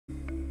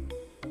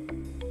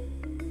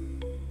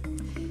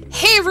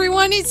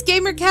everyone, it's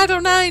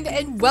GamerCat09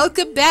 and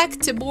welcome back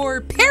to more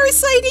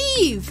Parasite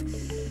Eve!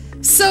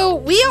 So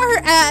we are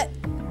at,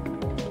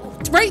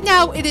 right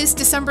now it is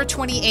December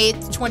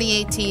 28th,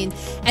 2018,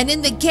 and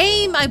in the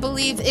game I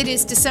believe it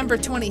is December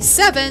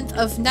 27th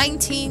of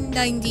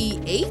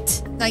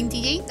 1998?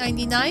 98?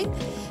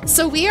 99?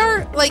 So we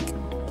are like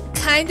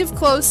kind of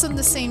close on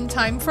the same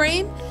time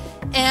frame.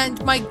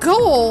 And my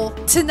goal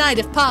tonight,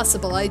 if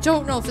possible, I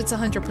don't know if it's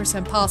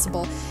 100%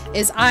 possible,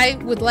 is I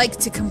would like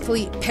to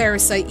complete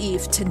Parasite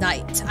Eve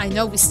tonight. I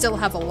know we still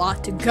have a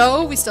lot to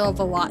go, we still have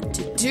a lot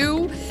to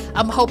do.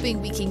 I'm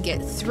hoping we can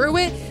get through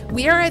it.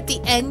 We are at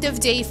the end of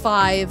day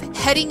 5,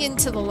 heading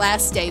into the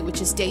last day, which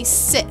is day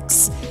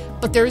 6,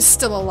 but there is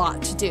still a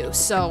lot to do.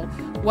 So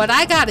what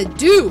I gotta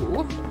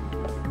do,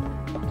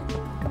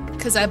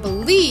 because I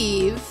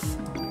believe...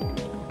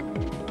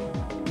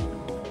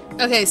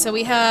 Okay, so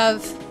we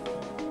have...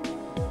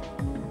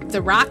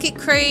 the rocket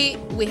crate,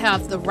 we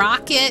have the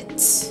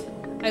rocket,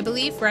 I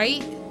believe,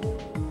 right?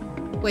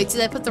 Wait,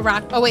 did I put the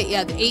rock? Oh wait,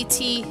 yeah, the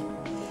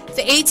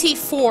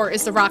AT4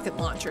 is the rocket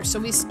launcher. So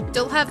we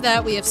still have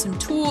that. We have some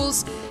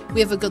tools.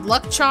 We have a good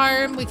luck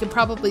charm. We can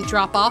probably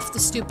drop off the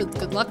stupid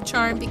good luck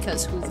charm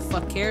because who the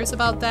fuck cares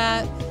about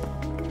that?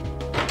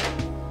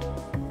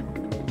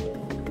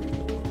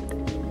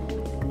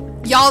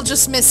 Y'all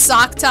just missed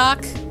sock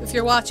talk if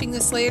you're watching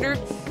this later.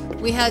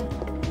 We had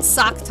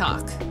sock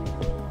talk.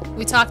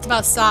 We talked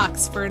about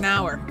socks for an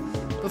hour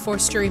before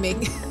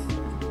streaming.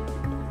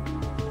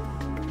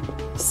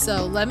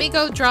 So let me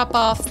go drop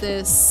off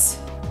this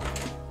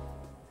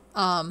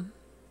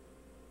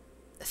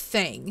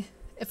thing.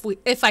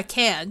 If I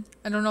can.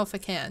 I don't know if I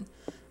can.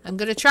 I'm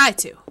gonna try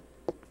to.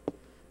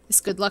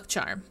 This good luck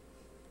charm.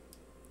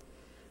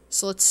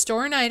 So let's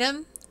store an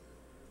item.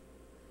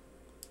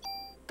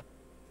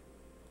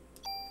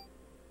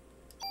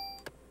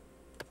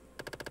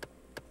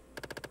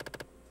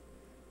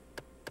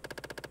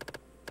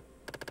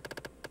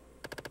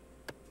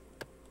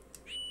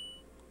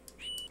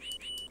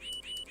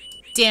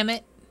 Damn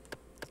it.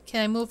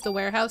 Can I move the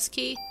warehouse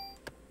key?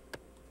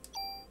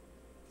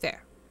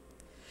 There.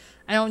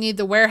 I don't need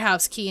the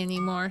warehouse key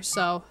anymore,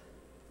 so...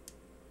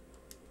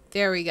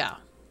 there we go.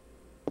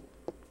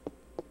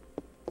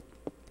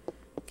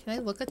 Can I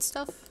look at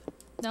stuff?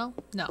 No?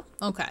 No.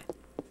 Okay.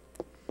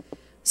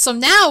 So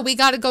now we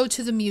gotta go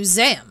to the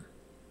museum.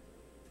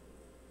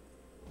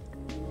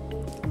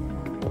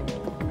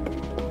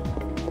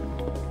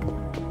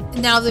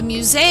 Now the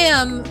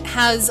museum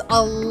has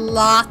a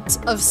lot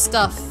of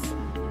stuff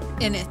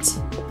in it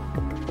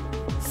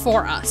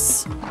for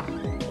us.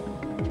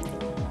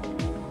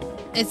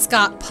 It's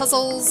got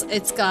puzzles,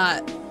 it's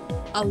got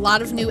a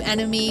lot of new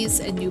enemies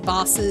and new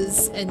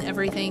bosses and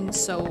everything,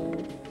 so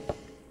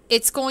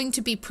it's going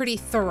to be pretty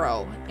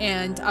thorough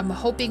and I'm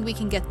hoping we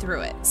can get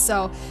through it.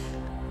 So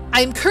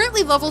I'm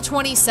currently level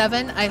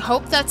 27. I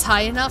hope that's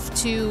high enough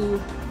to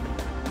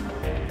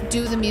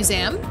do the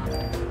museum.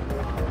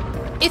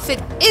 If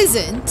it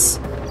isn't,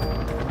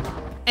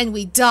 and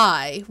we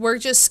die, we're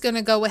just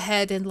gonna go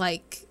ahead and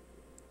like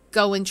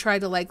go and try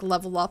to like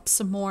level up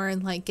some more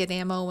and like get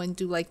ammo and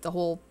do like the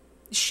whole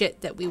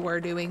shit that we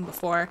were doing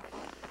before.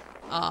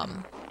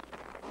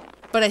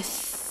 But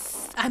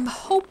I'm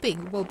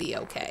hoping we'll be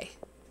okay.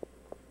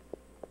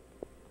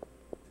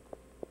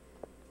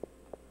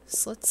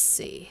 So let's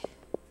see.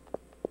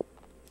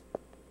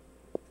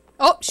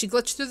 Oh, she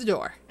glitched through the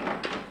door.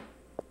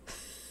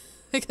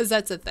 Because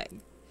that's a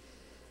thing.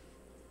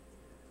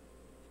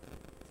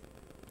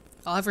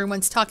 Oh,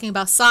 everyone's talking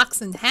about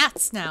socks and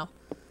hats now.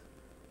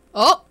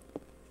 Oh!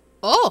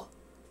 Oh!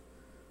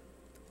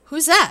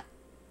 Who's that?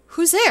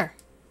 Who's there?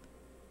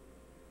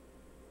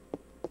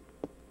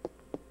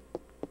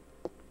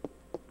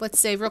 Let's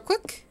save real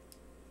quick.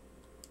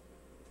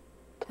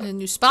 In a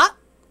new spot.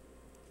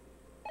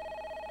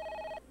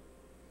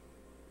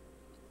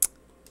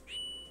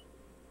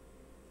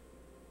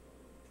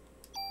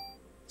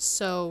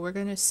 So we're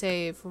gonna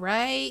save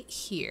right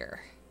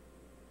here.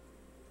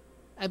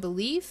 I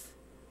believe.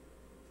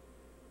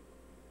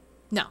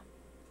 No.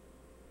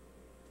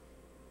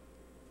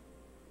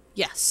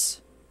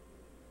 Yes.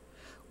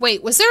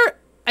 Wait, was there...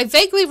 I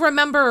vaguely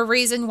remember a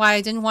reason why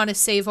I didn't want to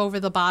save over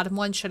the bottom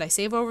one. Should I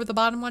save over the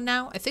bottom one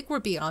now? I think we're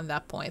beyond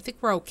that point. I think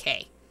we're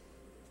okay.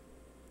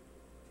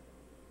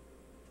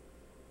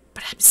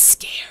 But I'm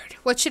scared.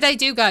 What should I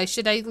do, guys?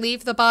 Should I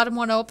leave the bottom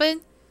one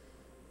open?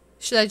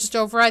 Should I just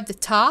override the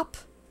top?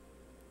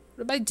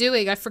 What am I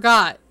doing? I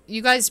forgot.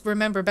 You guys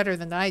remember better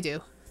than I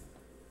do.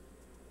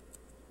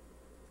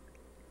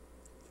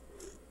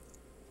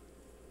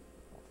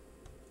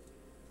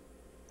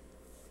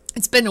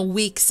 It's been a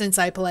week since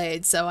I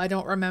played, so I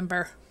don't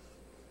remember.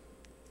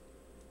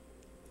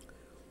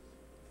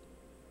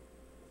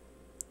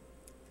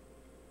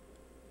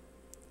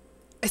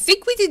 I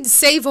think we didn't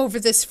save over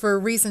this for a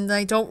reason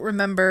I don't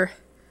remember.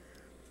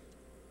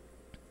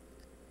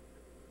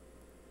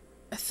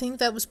 I think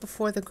that was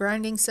before the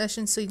grinding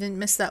session, so you didn't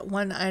miss that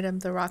one item,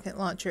 the rocket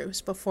launcher. It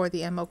was before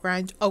the ammo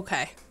grind.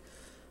 Okay.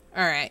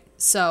 Alright,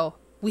 so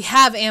we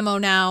have ammo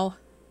now.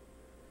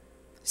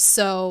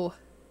 So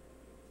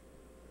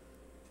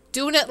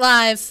Doing it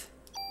live.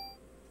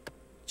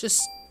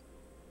 Just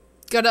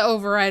gotta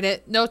override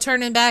it. No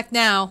turning back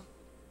now.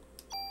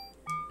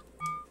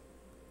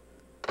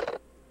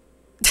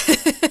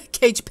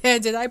 Cage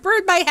Bandit, I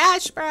burned my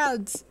hash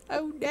browns.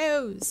 Oh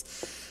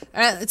noes.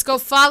 Alright, let's go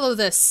follow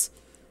this.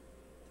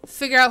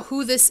 Figure out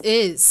who this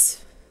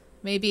is.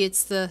 Maybe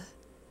it's the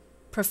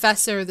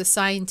professor, the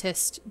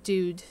scientist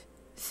dude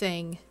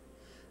thing.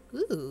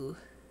 Ooh.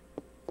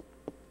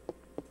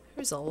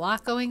 There's a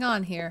lot going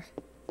on here.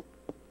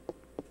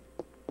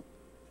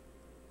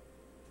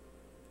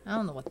 I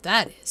don't know what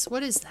that is.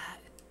 What is that?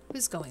 What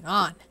is going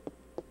on?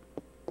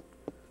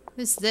 What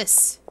is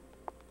this?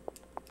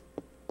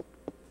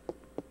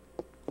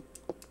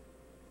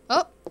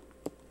 Oh!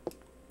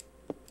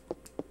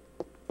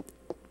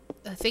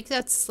 I think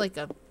that's like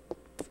a...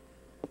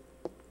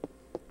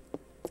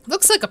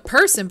 Looks like a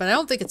person, but I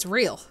don't think it's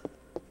real.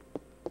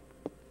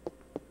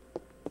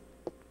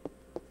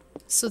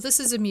 So this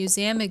is a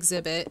museum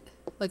exhibit.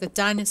 Like a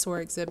dinosaur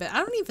exhibit. I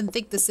don't even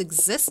think this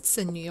exists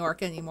in New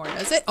York anymore,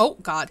 does it? Oh,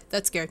 God.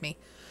 That scared me.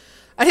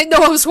 I didn't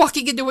know I was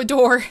walking into a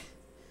door.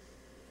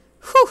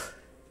 Whew.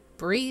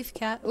 Breathe,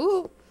 cat.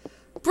 Ooh.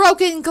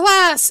 Broken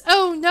glass.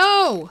 Oh,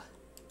 no.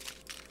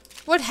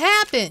 What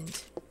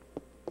happened?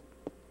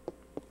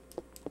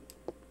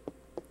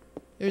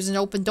 There's an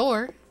open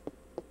door.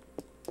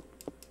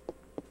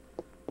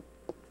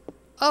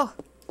 Oh.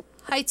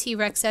 Hi,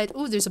 T-Rex head.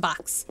 Ooh, there's a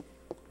box.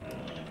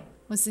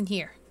 What's in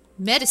here?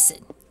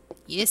 Medicine.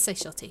 Yes, I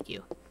shall take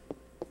you.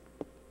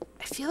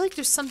 I feel like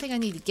there's something I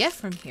need to get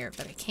from here,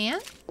 but I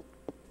can't?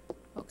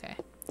 Okay.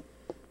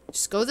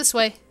 Just go this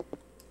way.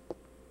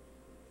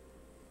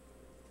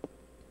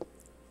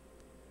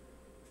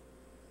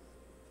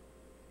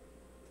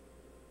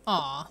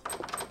 Aw.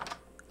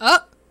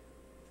 Oh!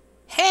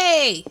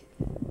 Hey!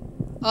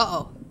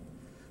 Uh-oh.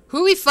 Who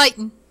are we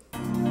fighting?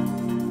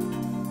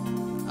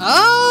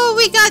 Oh,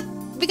 we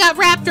got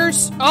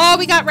raptors. Oh,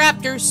 we got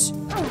raptors.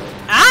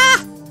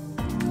 Ah!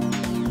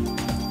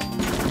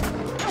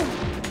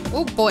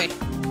 Oh boy.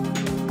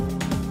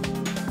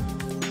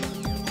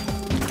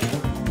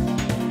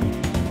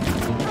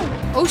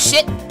 Oh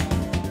shit.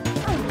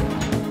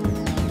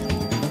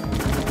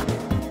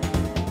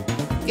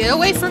 Get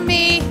away from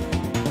me.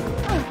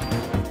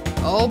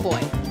 Oh boy.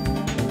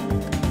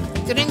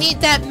 Gonna need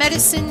that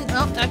medicine.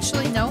 Oh,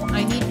 actually, no.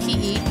 I need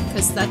PE,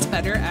 because that's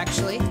better,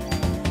 actually.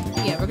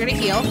 Yeah, we're gonna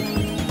heal.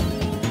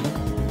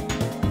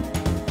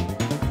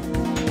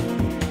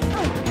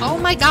 Oh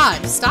my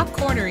god, stop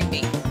cornering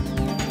me.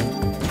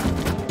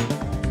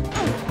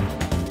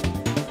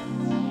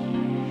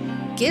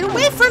 Get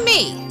away from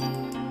me!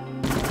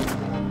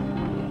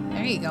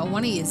 There you go,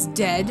 one of you is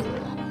dead.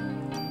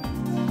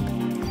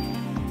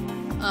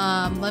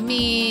 Let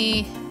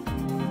me...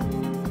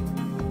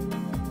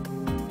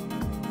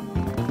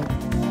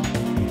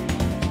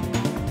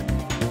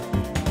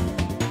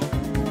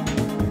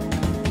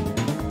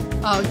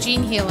 Oh,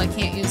 Gene Heal I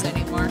can't use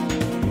anymore.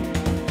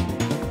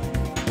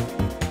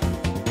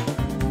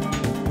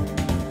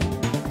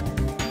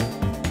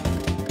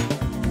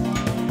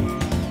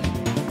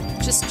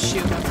 Just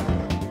shoot him.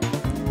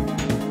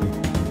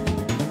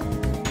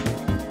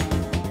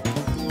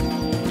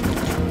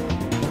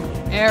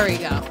 There we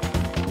go.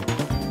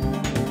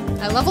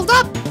 I leveled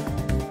up!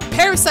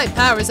 Parasite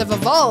powers have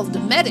evolved.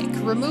 Medic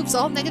removes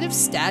all negative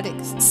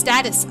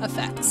status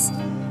effects.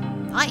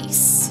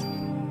 Nice.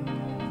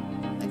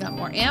 I got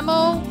more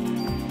ammo.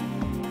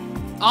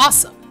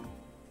 Awesome.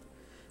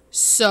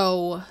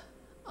 So,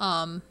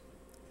 how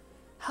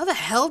the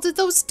hell did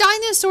those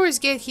dinosaurs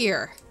get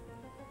here?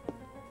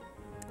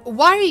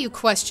 Why are you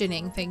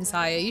questioning things,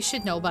 Aya? You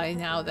should know by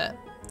now that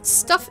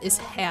stuff is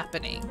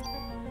happening.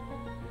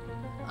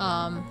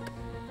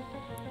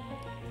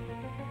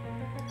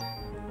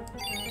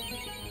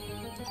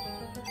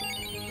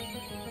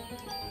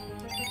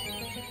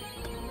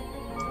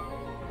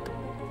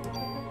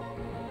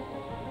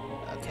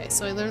 Okay,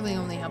 so I literally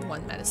only have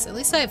one medicine. At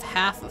least I have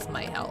half of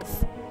my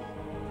health.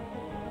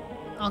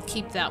 I'll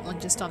keep that one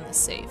just on the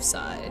safe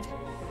side.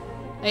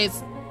 I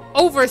have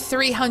over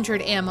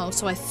 300 ammo,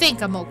 so I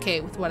think I'm okay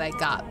with what I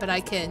got, but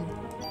I can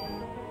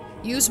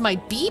use my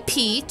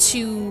BP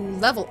to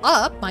level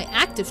up my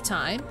active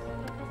time.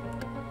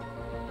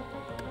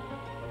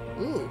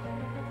 Ooh.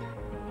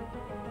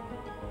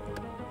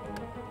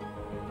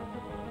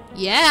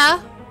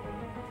 Yeah.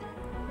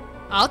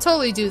 I'll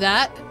totally do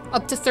that.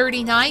 Up to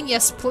 39,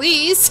 yes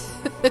please.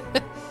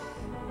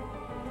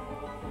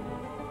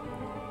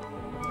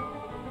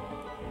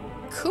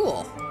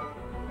 Cool.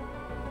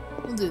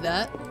 We'll do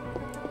that.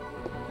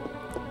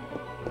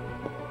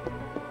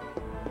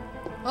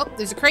 Oh,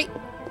 there's a crate.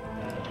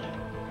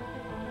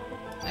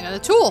 I got a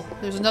tool.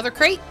 There's another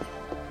crate.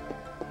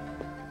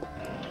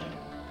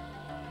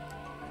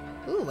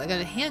 Ooh, I got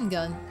a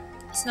handgun.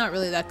 It's not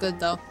really that good,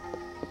 though.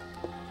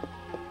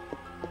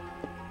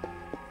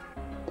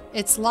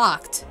 It's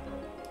locked.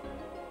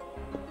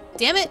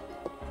 Damn it!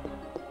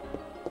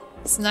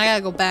 So now I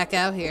gotta go back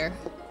out here.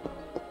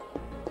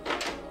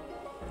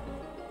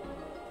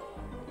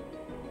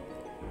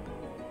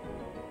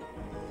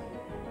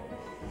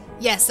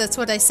 Yes, that's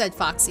what I said,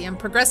 Foxy. I'm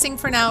progressing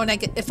for now, and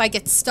if I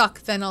get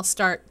stuck, then I'll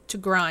start to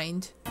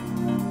grind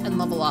and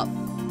level up.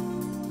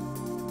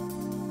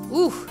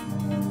 Ooh.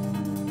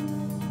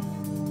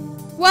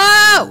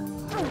 Whoa!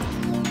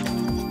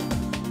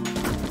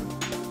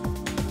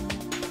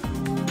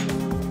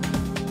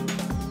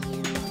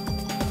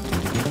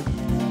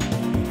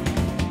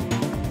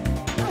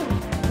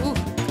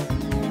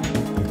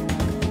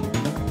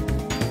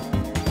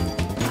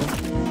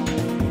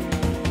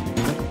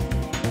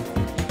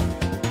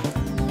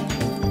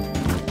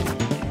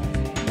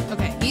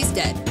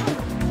 Dead.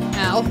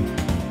 Ow.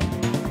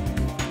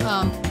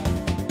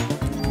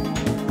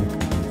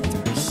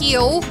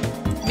 Heal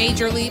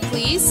majorly,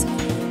 please.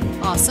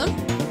 Awesome.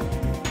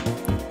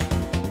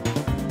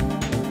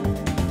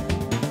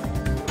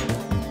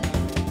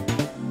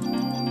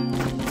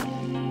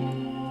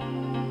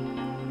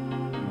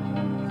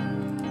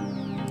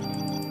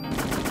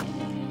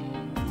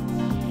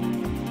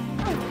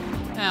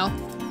 Ow.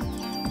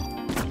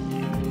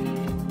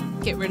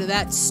 Get rid of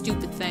that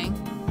stupid thing.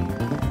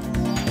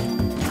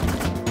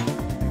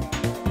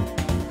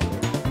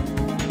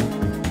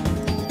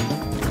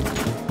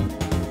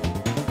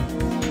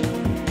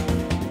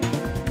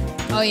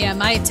 Oh yeah,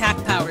 my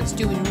attack power is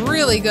doing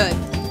really good.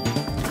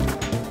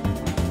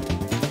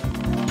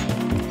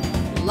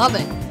 Love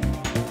it.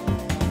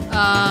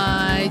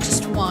 I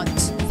just want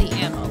the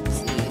ammo,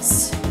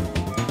 please.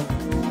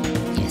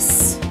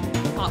 Yes.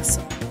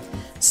 Awesome.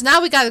 So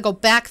now we gotta go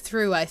back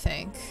through, I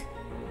think.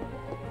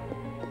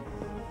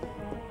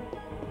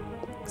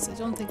 Because I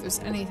don't think there's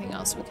anything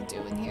else we could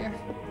do in here.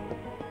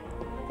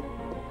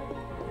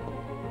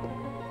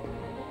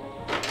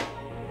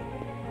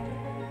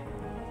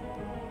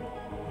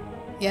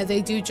 Yeah,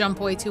 they do jump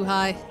way too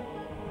high.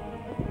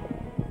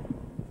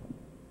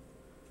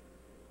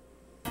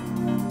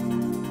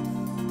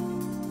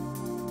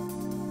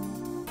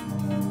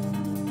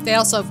 They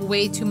also have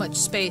way too much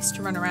space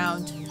to run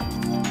around.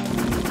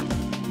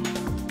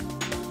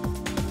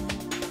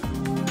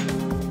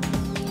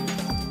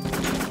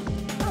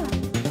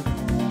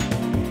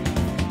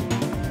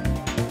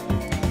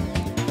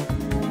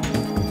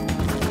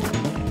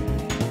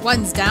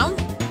 One's down.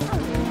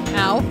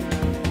 Ow.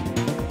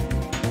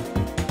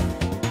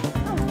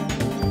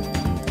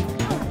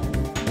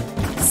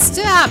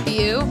 Stop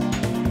you!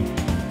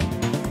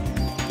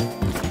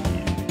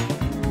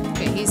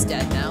 Okay, he's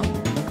dead now.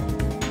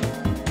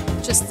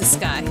 Just this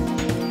guy.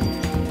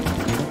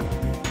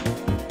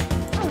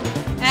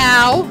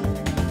 Ow!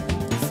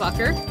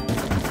 Fucker.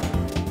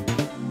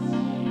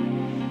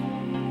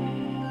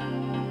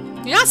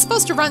 You're not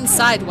supposed to run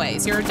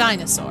sideways. You're a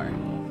dinosaur.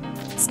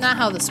 It's not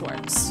how this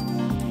works.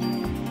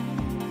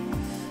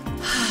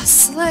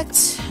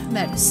 Select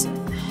medicine.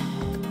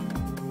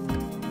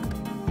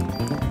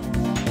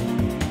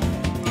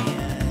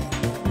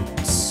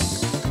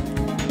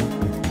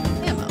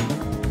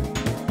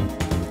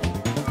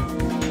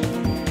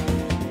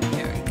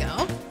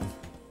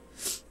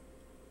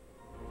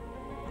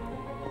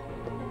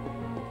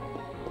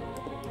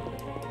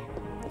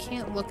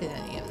 Look at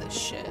any of this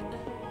shit.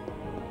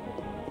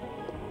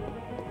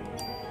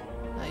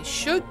 I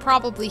should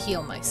probably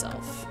heal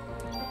myself.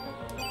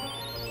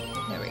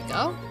 There we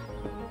go.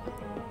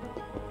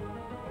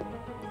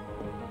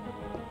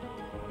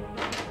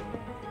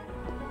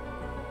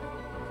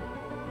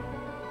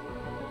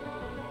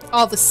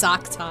 All the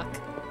sock talk.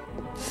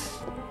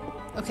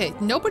 Okay,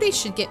 nobody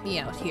should get me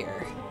out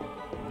here.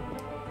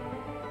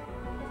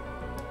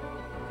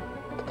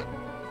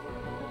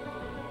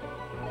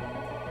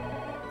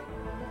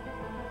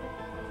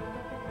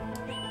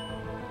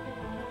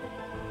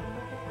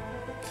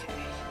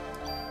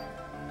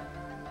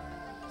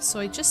 So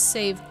I just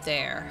saved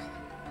there.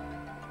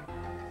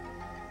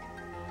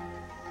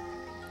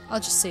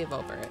 I'll just save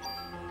over it.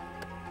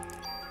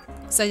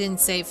 Because I didn't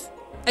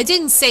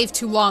save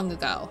too long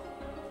ago.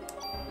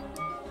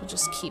 We'll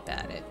just keep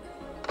at it.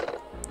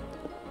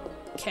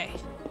 Okay.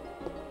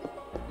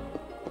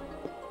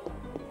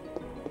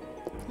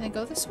 Can I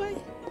go this way?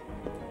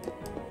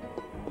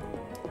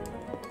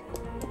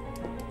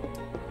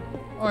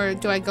 Or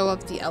do I go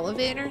up the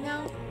elevator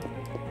now?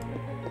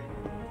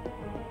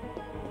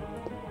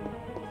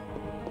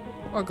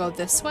 Or go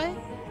this way?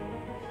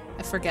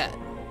 I forget.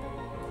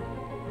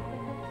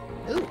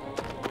 Ooh.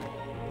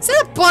 Is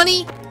that a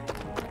bunny?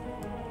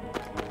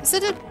 Is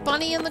it a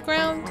bunny in the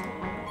ground?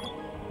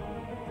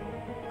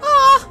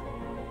 Ah!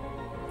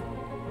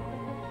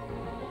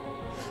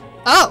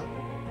 Oh!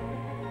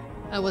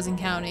 I wasn't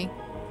counting.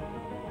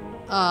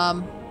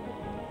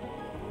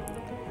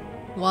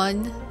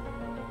 1,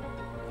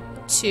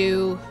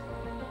 2,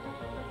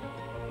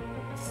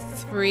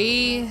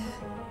 3.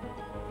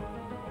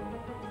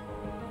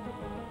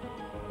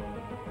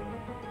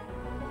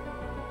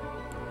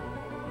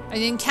 I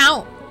didn't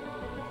count.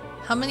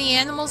 How many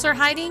animals are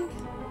hiding?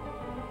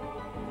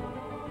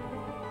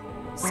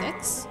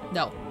 6?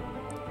 No.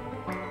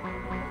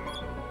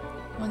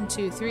 1,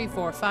 2, 3,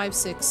 4, 5,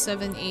 6,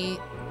 7, 8,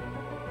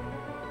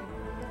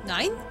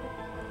 9?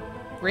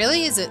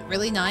 Really? Is it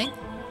really 9?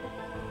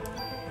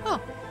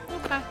 Oh,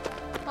 okay.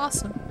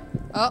 Awesome.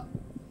 Oh.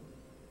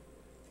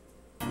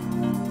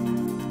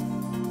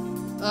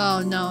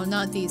 Oh no,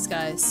 not these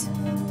guys.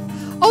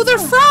 Oh, they're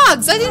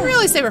frogs! I didn't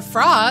realize they were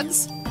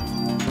frogs.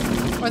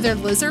 Or they're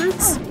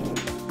lizards.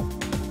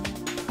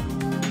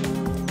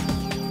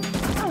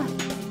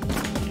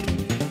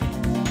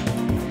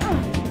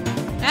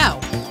 Ow.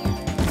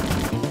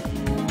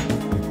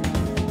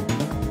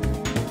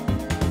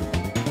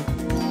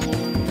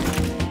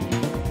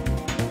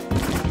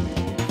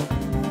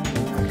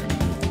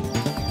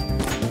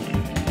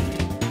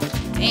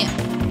 Damn.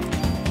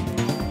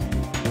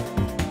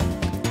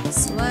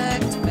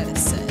 Select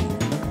medicine.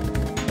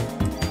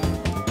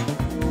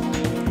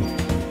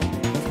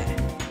 Okay.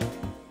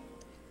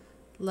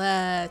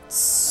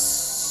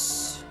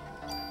 Let's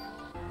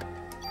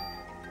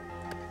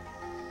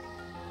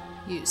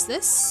use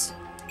this.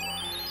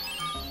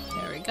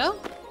 There we go.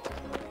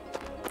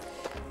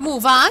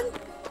 Move on.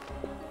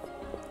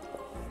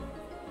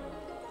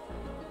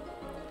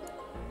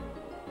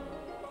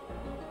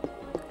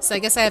 So I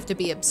guess I have to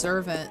be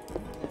observant.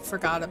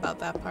 Forgot about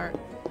that part.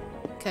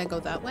 Can I go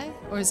that way?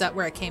 Or is that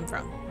where I came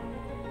from?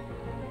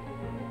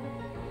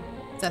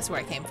 That's where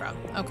I came from.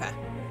 Okay.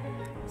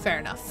 Fair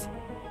enough.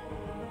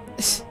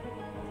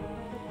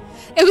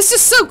 It was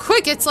just so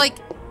quick. It's like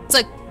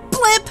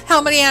blip!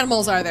 How many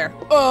animals are there?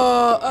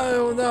 I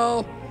don't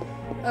know.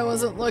 I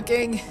wasn't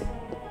looking.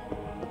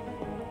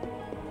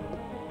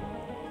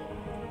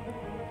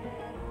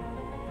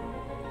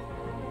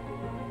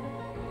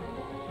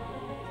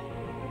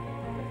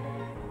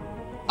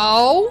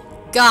 Oh,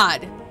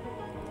 God.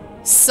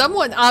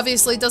 Someone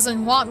obviously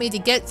doesn't want me to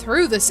get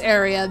through this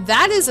area.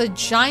 That is a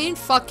giant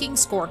fucking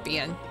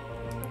scorpion.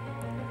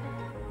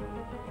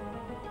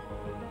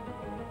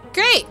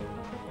 Great.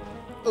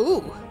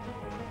 Ooh.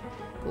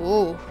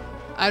 Ooh.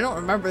 I don't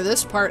remember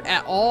this part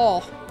at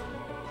all.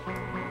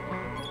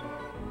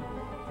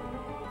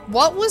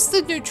 What was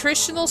the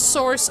nutritional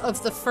source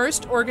of the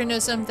first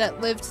organism that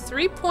lived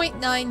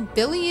 3.9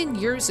 billion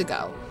years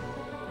ago?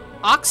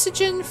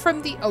 Oxygen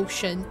from the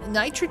ocean,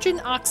 nitrogen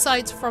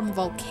oxides from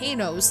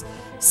volcanoes,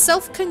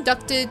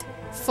 self-conducted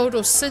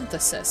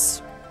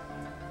photosynthesis.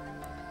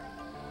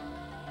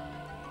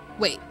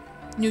 Wait,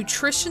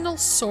 nutritional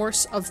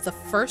source of the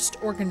first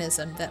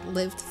organism that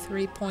lived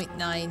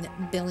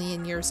 3.9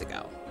 billion years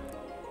ago.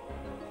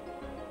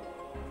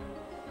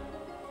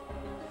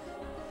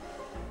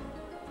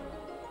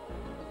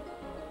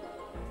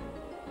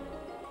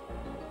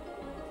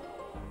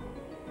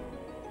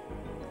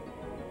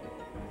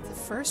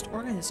 First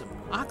organism.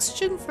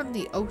 Oxygen from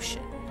the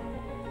ocean.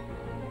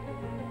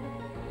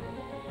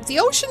 The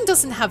ocean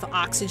doesn't have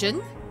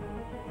oxygen.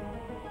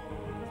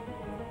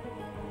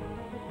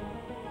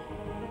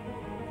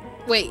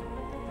 Wait.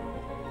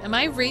 Am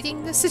I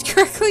reading this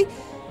incorrectly?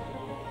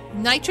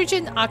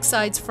 Nitrogen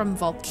oxides from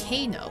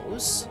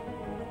volcanoes.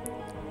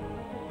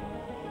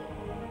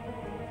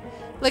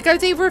 Like, are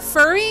they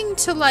referring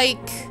to,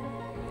 like,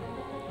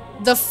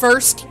 the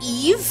first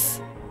Eve?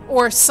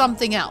 Or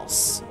something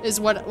else? Is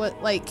what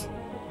like...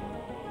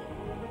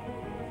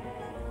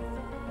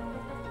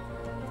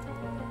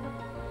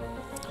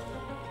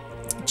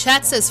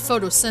 Chat says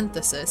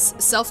photosynthesis.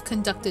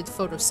 Self-conducted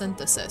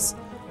photosynthesis.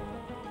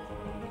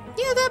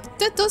 Yeah,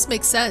 that does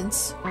make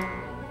sense.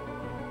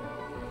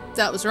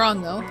 That was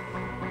wrong, though.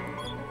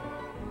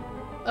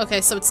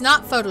 Okay, so it's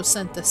not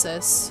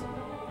photosynthesis.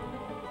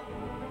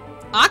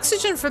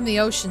 Oxygen from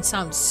the ocean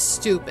sounds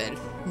stupid.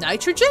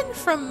 Nitrogen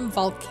from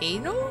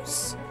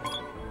volcanoes?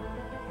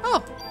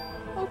 Oh,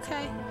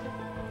 okay.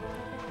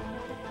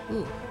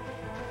 Ooh.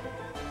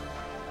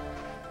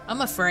 I'm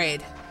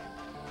afraid.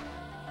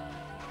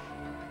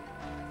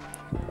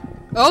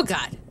 Oh,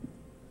 God.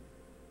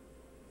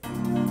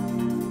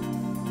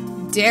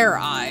 Dare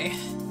I?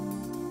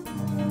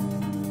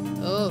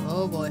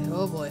 Oh boy,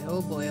 oh boy,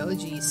 oh boy, oh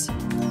jeez.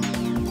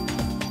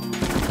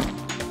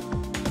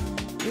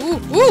 Ooh,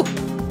 ooh!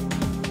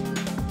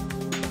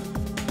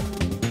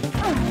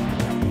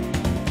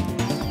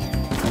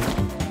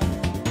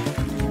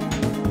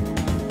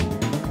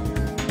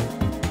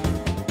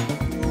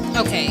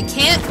 Okay,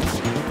 can't...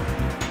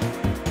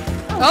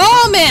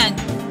 Oh, man!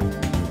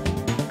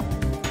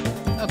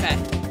 Okay.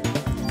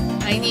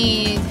 I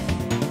need...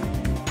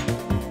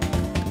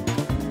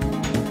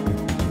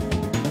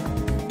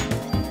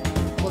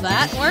 Will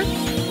that work?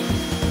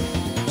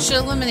 Should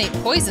eliminate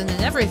poison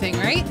and everything,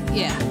 right?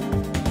 Yeah.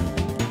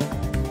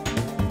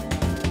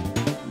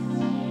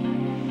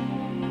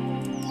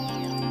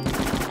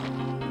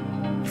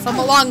 If I'm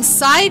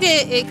alongside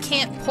it, it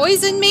can't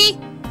poison me?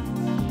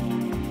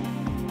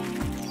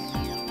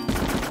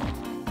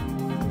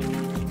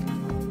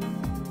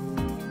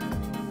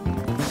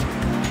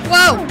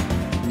 Whoa!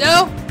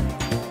 No!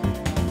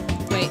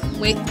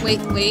 Wait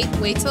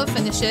till it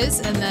finishes,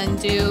 and then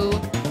do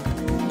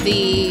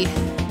the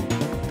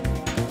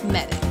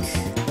medic.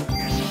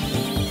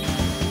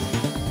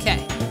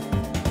 Okay.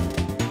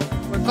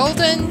 We're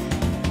golden.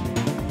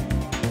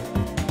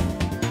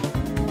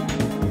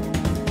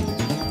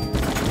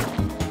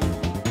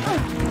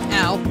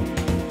 Ow.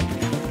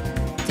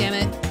 Damn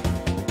it.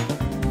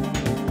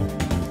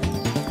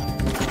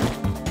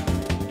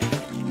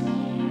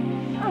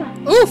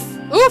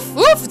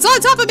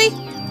 of me!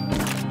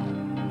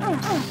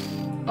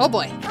 Oh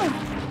boy.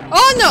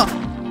 Oh no!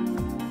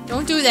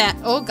 Don't do that.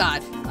 Oh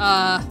god.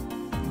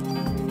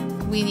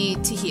 We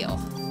need to heal.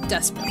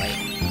 Desperately.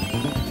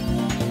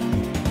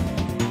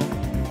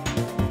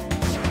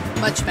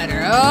 Much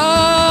better.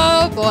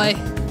 Oh boy.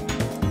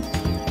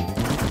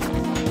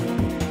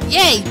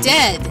 Yay,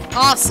 dead.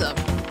 Awesome.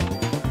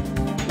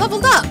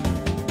 Leveled up.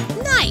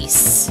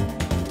 Nice.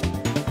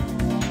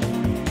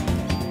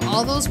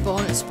 All those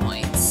bonus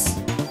points.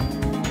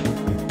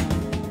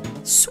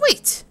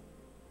 Sweet.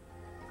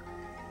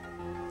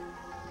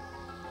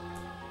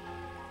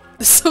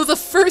 So the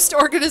first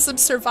organism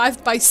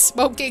survived by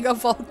smoking a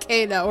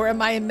volcano, or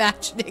am I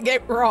imagining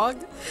it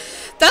wrong?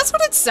 That's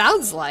what it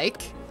sounds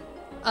like.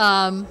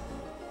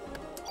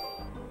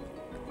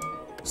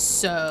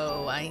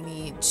 So I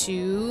need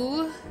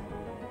to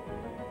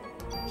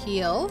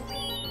heal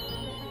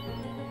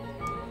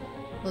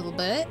a little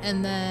bit,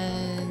 and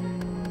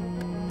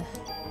then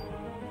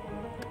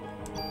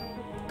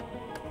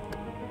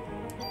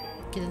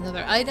get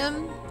another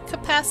item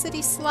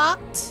capacity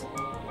slot.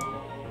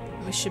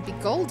 We should be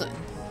golden.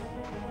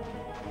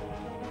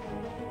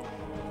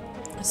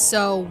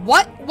 So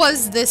what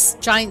was this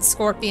giant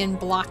scorpion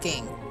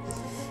blocking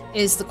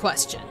is the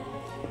question.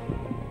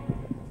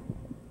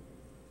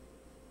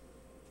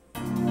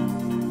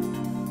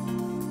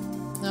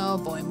 Oh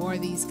boy, more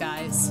of these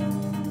guys.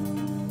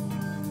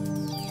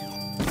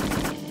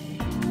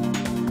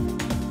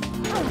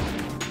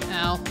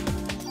 Ow.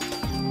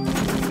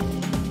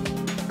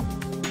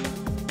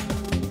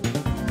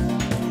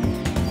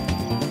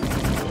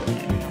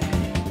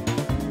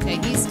 Okay,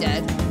 he's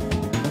dead.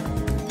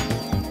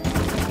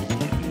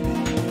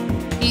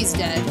 He's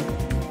dead.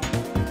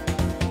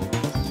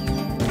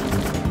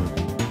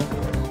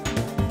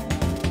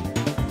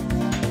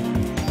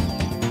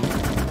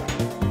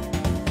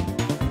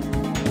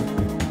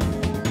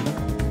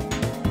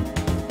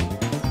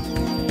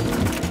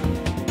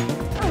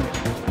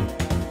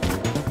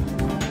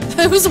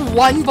 It was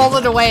one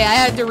bullet away. I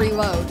had to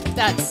reload.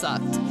 That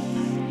sucked.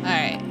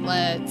 Alright,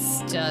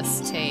 let's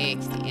just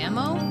take the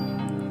ammo.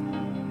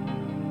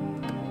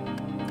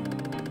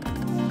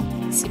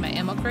 See my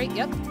ammo crate?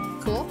 Yep.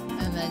 Cool.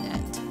 And then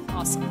end.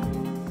 Awesome.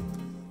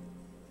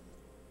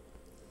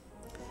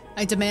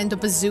 I demand a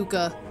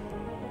bazooka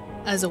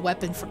as a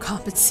weapon for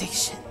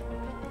compensation.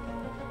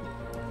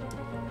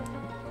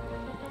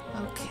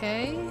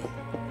 Okay.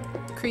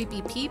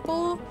 Creepy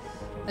people.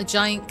 A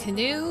giant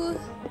canoe.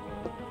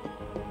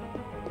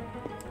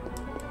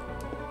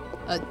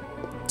 A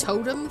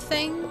totem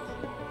thing?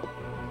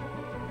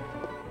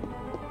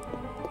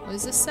 What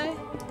does this say?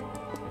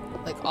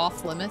 Like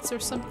off limits or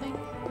something?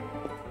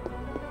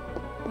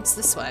 What's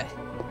this way?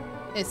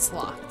 It's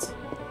locked.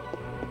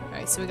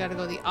 Alright, so we gotta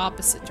go the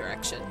opposite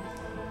direction.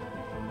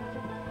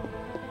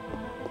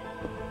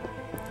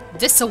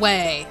 This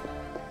away!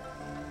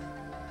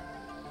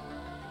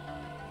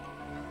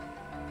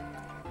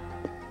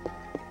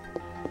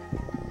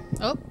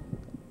 Oh.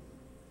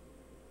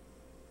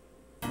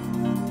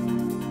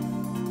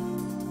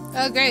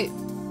 Oh, great.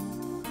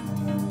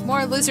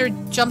 More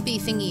lizard jumpy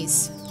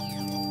thingies.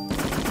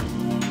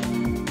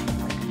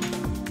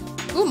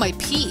 Ooh, my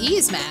PE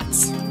is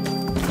max.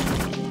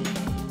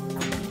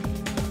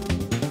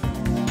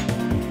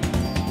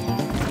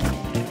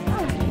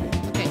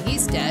 Okay,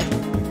 he's dead.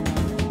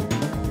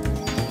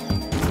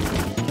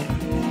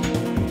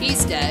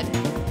 He's dead.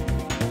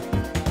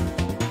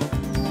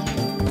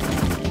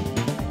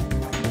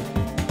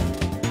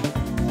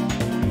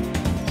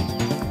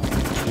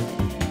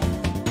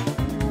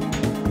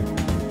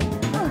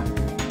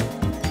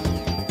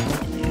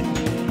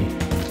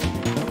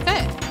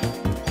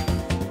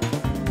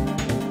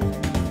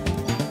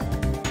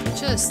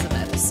 The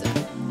medicine.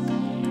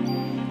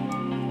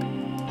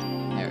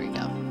 There we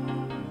go.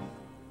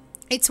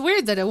 It's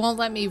weird that it won't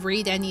let me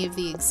read any of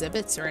the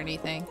exhibits or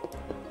anything.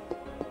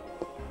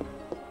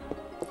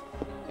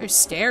 There's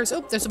stairs.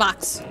 Oh, there's a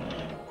box.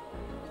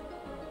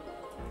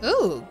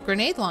 Ooh,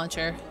 grenade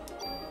launcher.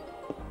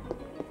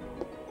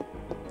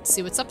 Let's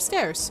see what's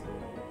upstairs.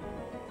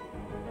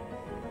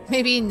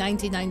 Maybe in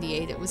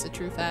 1998 it was a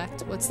true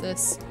fact. What's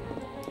this?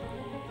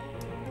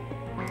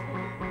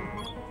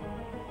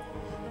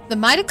 The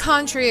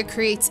mitochondria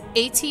creates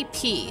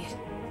ATP,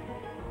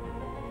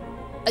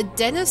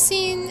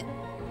 adenosine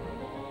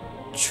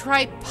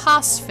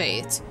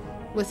triphosphate,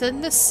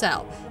 within the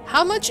cell.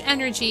 How much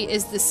energy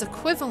is this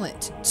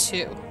equivalent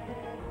to?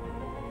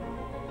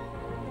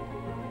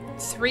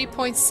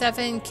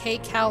 3.7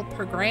 kcal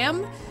per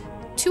gram,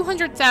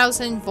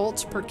 200,000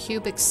 volts per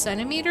cubic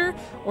centimeter,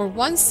 or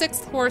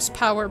 1/6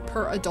 horsepower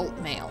per adult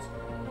male.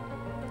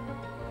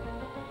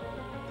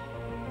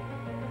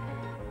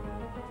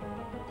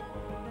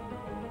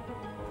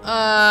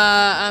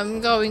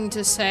 I'm going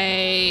to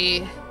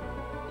say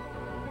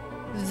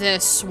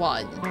this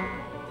one.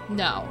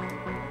 No.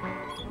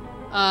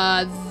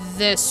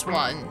 This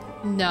one.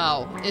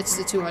 No. It's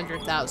the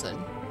 200,000.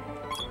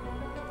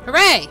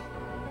 Hooray!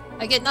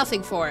 I get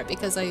nothing for it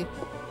because I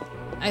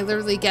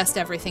literally guessed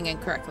everything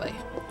incorrectly.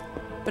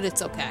 But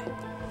it's okay.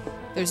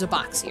 There's a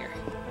box here.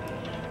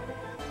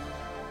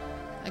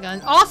 I got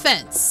an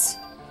offense!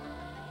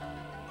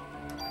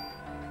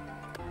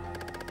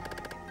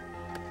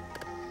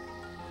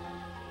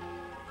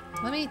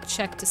 Let me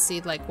check to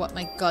see, like, what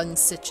my gun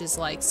sitch is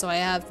like. So I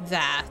have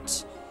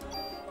that.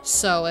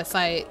 So if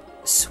I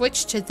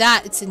switch to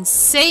that, it's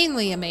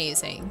insanely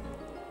amazing.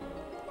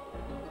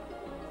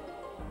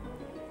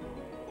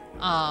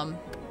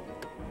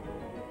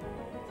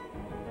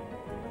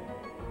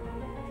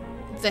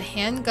 The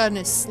handgun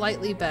is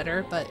slightly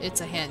better, but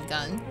it's a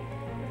handgun.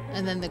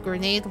 And then the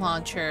grenade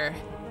launcher.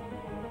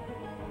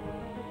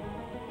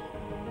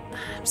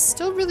 I'm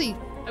still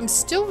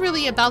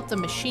really about the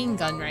machine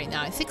gun right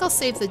now. I think I'll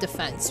save the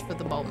defense for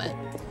the moment.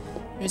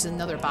 There's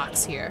another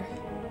box here.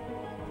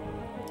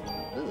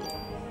 Ooh.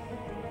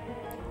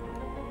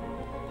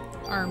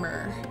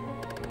 Armor.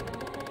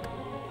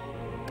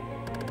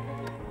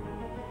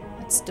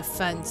 That's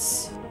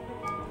defense.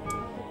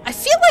 I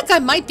feel like I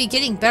might be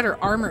getting better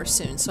armor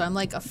soon, so I'm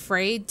like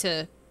afraid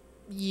to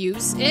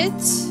use it.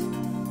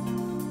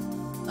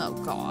 Oh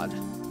god.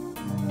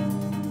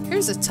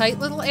 Here's a tight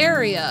little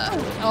area.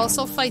 I'll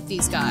also fight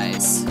these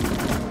guys.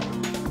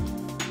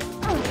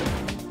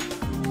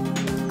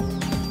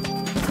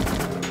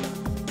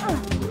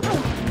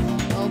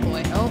 Oh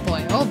boy, oh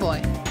boy, oh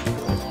boy.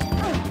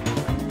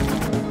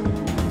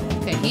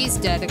 Okay, he's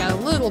dead. I got a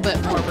little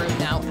bit more room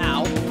now.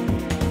 Ow.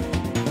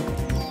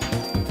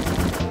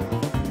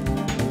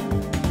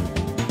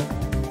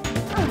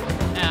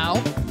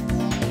 Ow.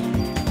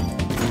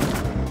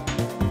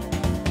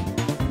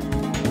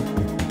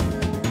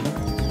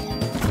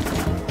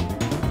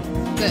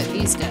 Good,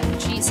 he's dead.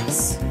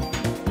 Jesus.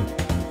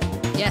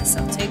 Yes,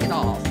 I'll take it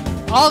all.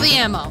 All the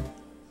ammo.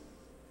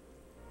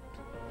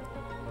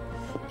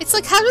 It's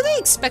like, how do they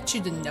expect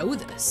you to know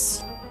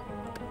this?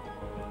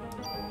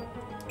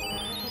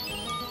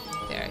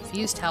 There, I've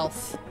used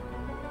health.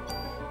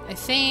 I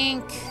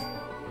think...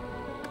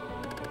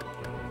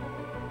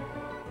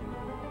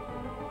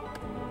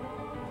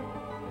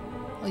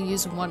 I'll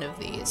use one of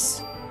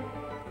these.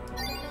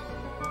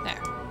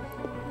 There.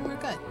 We're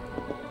good.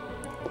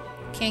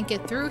 Can't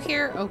get through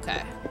here?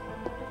 Okay.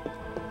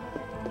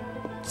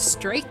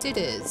 Straight it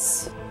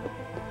is.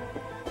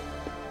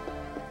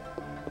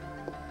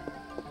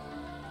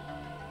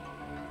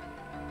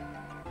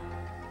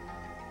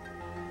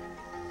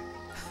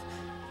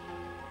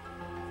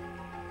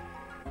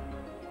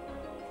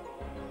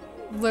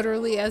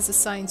 Literally, as a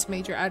science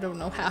major, I don't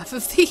know half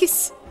of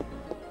these.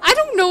 I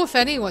don't know if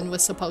anyone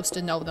was supposed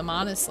to know them,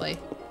 honestly.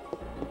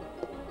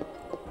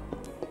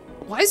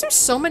 Why is there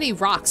so many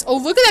rocks? Oh,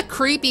 look at that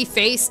creepy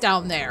face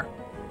down there.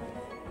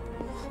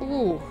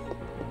 Ooh.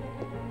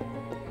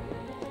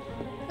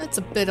 That's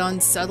a bit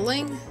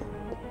unsettling.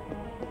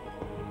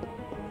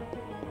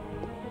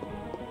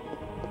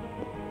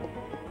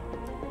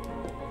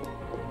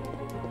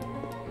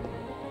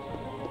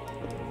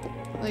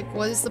 Like,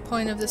 what is the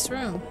point of this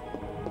room?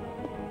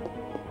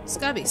 There's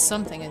gotta be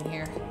something in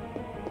here.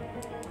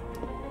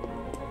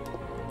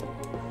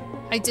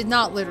 I did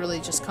not literally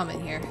just come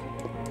in here.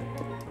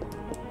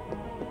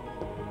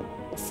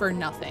 For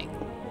nothing.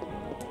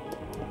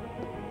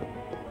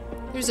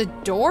 There's a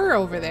door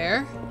over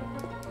there.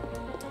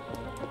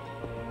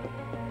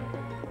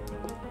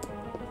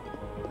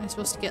 Am I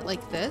supposed to get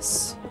like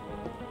this?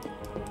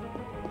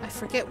 I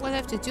forget what I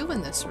have to do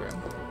in this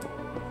room.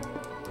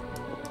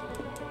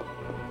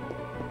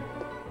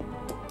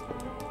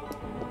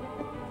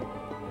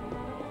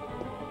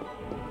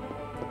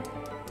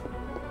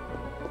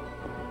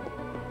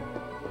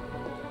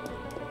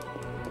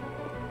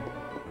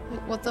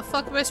 What the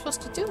fuck am I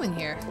supposed to do in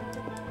here?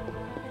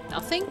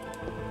 Nothing?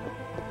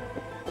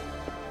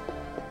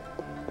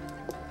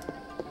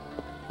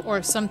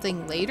 Or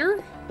something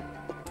later?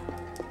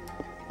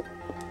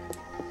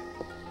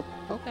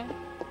 Okay.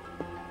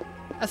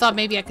 I thought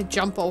maybe I could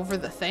jump over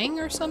the thing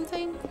or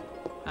something?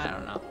 I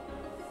don't know.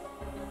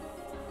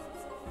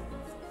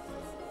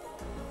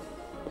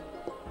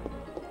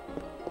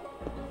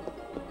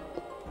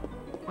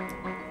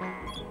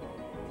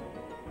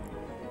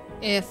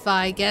 If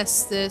I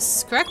guess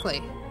this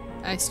correctly,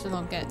 I still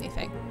don't get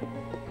anything.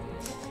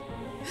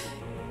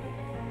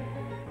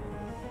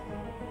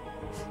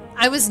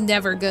 I was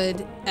never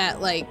good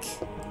at like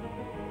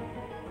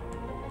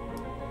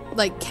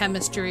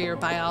chemistry or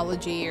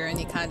biology or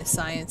any kind of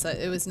science.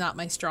 It was not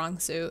my strong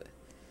suit.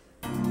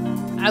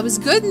 I was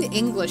good in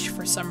English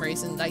for some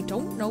reason. I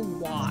don't know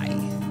why.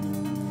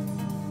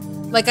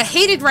 Like, I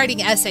hated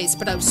writing essays,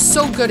 but I was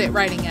so good at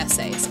writing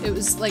essays. It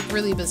was like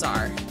really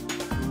bizarre.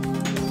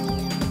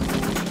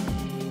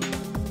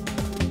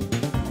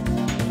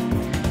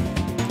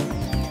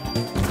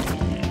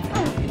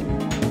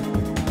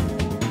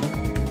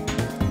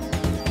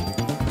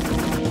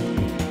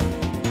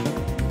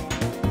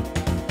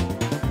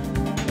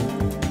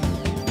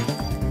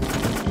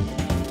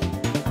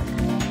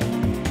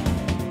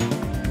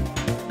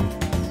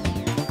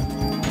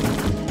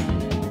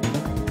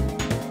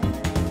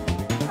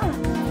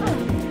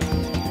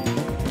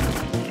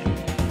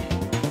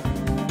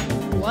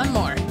 One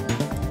more.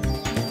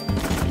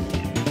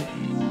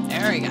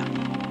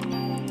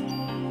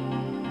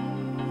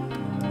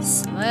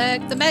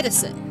 the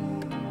medicine.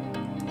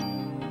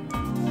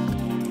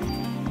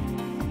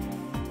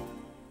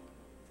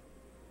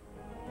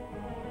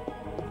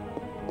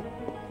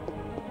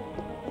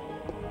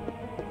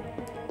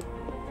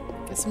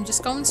 Guess I'm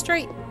just going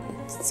straight.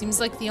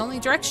 Seems like the only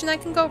direction I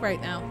can go right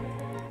now.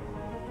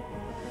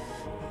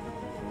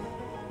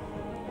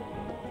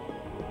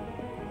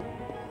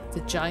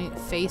 The giant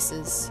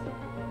faces.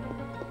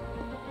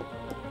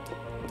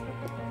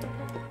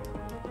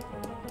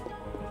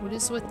 What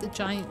is with the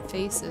giant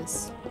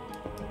faces?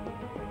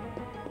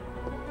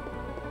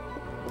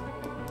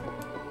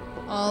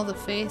 All the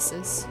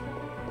faces.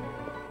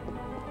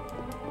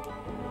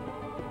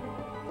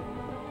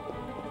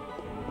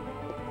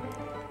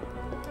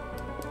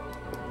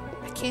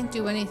 I can't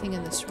do anything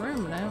in this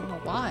room, and I don't know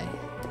why.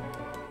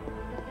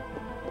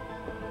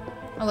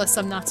 Unless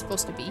I'm not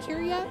supposed to be here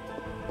yet?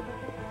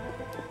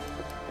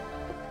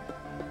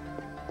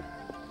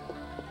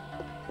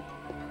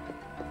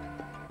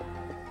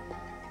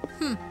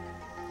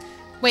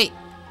 Wait,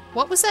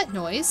 what was that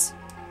noise?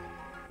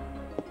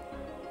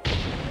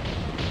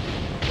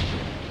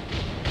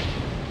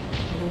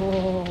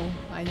 Oh,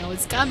 I know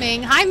it's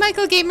coming. Hi,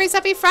 Michael Gamers.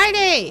 Happy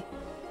Friday!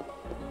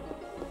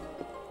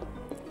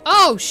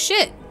 Oh,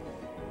 shit!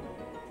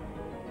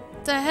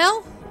 The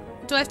hell?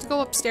 Do I have to go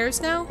upstairs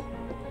now?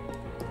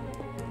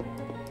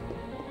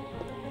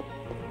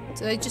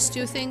 Did I just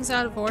do things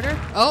out of order?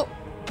 Oh!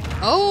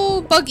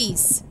 Oh,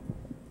 buggies!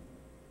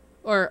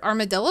 Or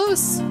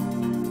armadillos?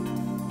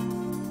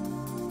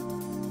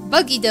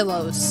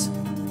 Buggy-dillos.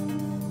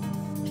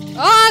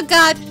 Oh,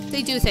 God!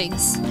 They do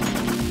things.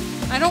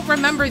 I don't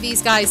remember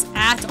these guys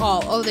at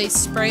all. Oh, they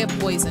spray a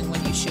poison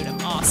when you shoot them.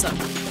 Awesome.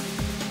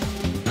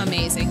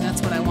 Amazing.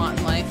 That's what I want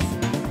in life.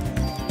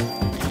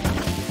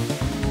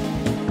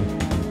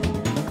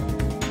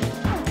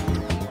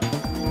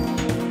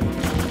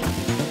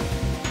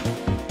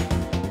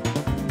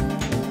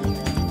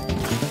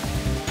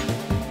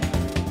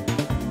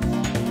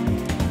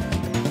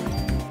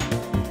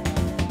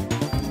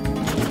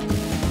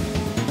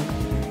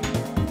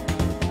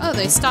 Oh,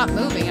 they stop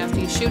moving after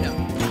you shoot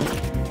them.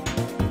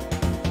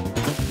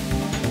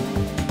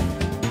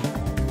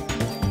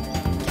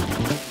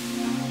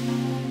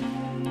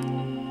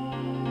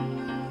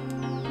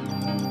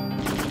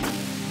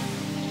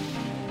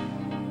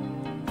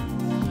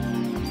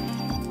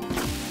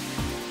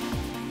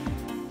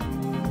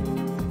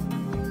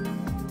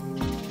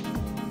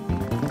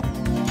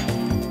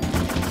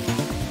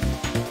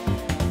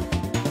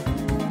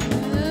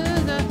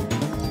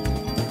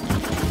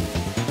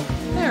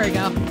 There we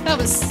go. That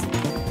was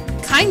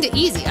kinda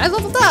easy. I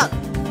leveled up!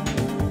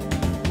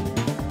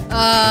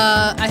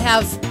 I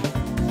have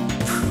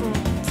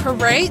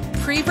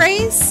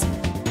pre-raise?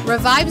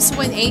 Revives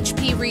when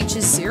HP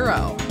reaches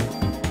 0.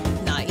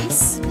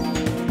 Nice.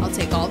 I'll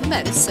take all the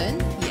medicine.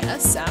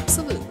 Yes,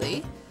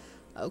 absolutely.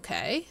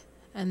 Okay.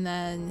 And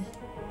then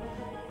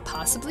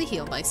possibly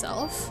heal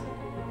myself.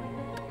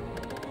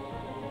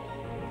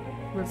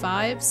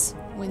 Revives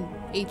when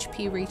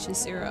HP reaches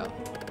 0.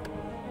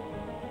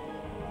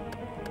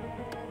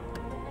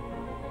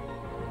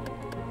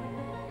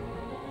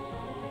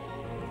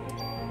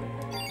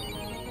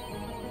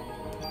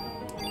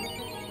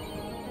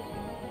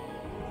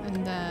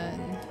 And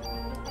then,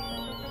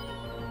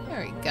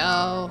 there we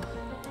go.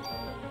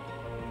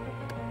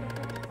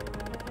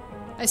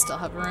 I still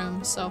have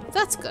room, so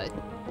that's good.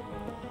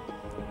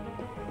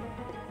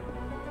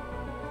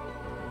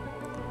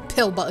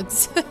 Pill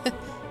bugs.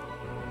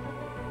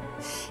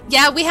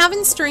 Yeah, we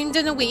haven't streamed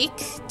in a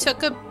week.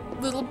 Took a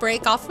little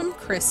break off from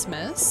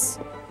Christmas.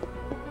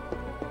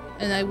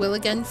 And I will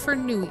again for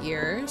New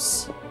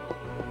Year's.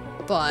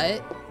 But,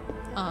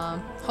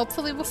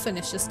 hopefully we'll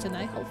finish this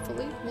tonight.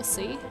 Hopefully. We'll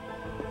see.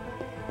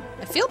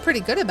 I feel pretty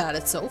good about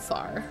it so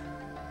far.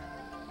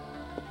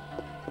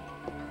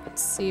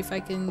 Let's see if I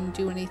can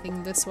do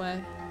anything this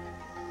way.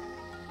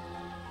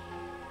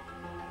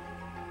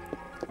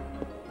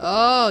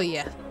 Oh,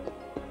 yeah.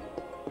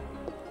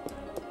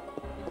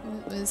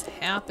 What is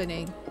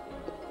happening?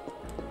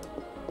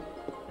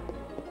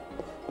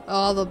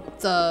 All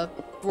the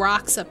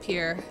rocks up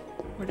here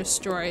were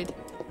destroyed.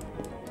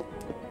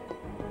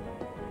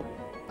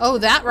 Oh,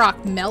 that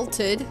rock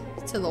melted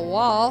to the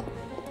wall.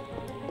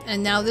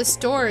 And now this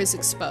door is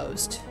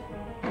exposed.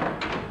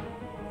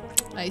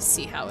 I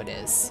see how it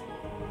is.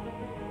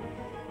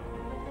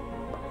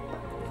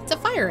 It's a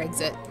fire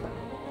exit.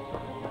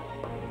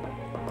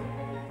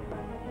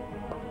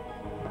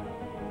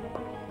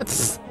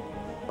 Pfft.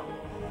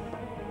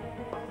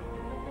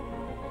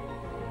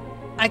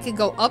 I could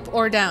go up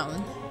or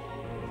down.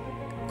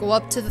 Go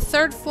up to the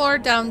 3rd floor,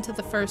 down to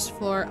the 1st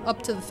floor,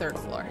 up to the 3rd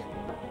floor.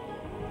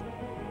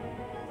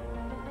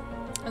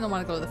 I don't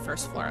want to go to the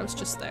 1st floor, I was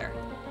just there.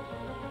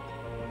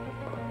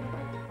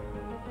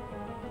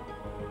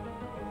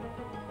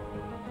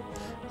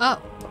 Oh.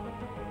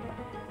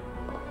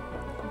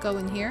 Go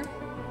in here.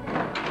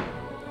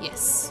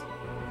 Yes.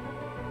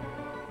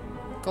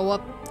 Go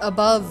up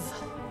above.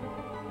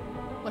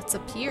 What's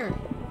up here?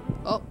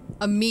 Oh,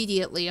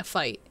 immediately a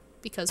fight.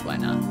 Because why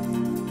not?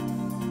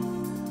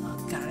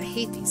 Oh god, I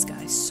hate these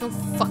guys so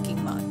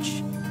fucking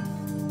much.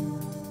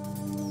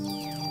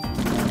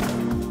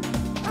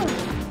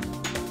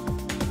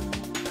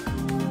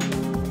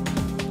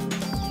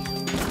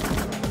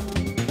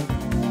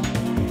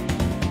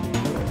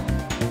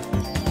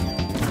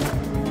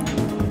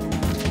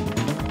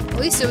 At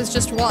least it was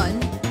just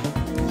one.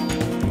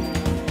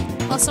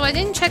 Also, I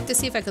didn't check to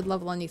see if I could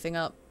level anything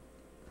up.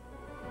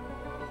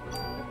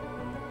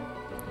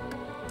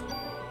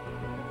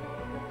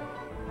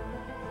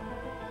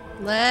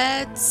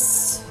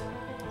 Let's...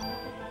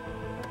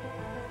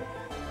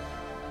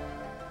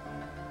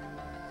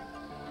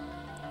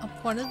 up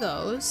one of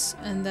those,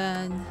 and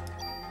then...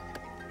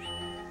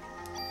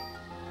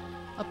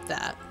 up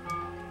that.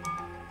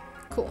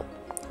 Cool.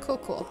 Cool,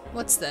 cool.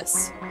 What's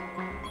this?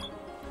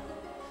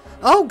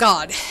 Oh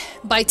god.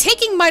 By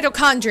taking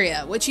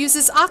mitochondria, which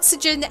uses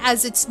oxygen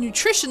as its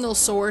nutritional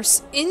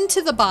source,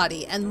 into the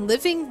body and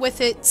living with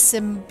it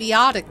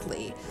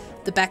symbiotically,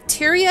 the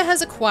bacteria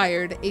has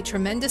acquired a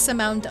tremendous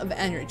amount of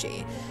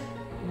energy.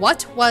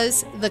 What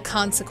was the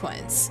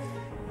consequence?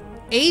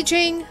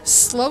 Aging,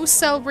 slow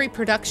cell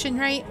reproduction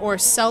rate, or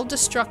cell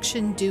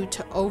destruction due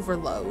to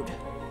overload?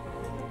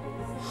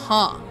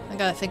 Huh. I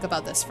gotta think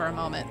about this for a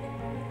moment.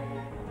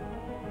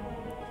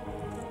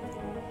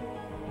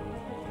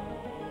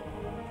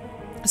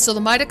 So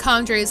the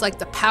mitochondria is like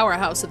the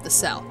powerhouse of the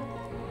cell.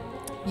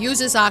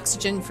 Uses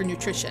oxygen for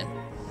nutrition.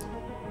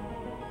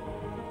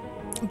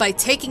 By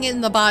taking it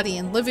in the body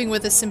and living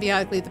with it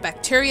symbiotically, the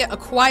bacteria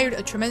acquired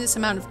a tremendous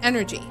amount of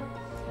energy.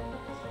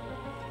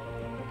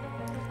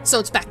 So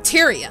it's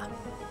bacteria.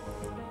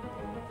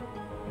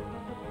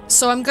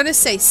 So I'm gonna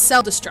say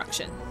cell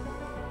destruction.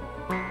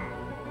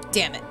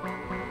 Damn it.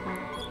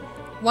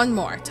 One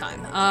more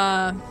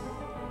time.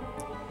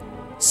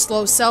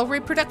 Slow cell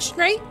reproduction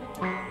rate?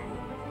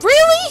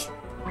 Really?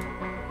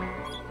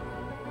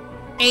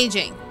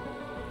 Aging.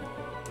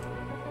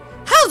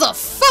 How the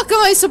fuck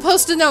am I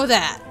supposed to know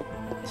that?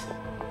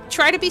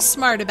 Try to be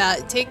smart about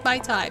it. Take my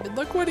time. And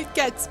look what it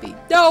gets me.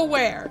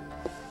 Nowhere.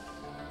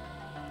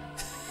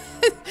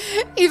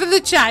 Even the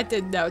chat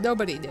didn't know.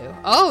 Nobody knew.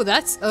 Oh,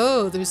 that's...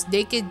 oh, there's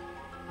naked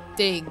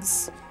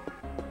things.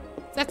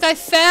 That guy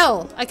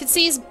fell. I could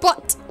see his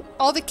butt.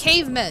 All the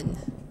cavemen.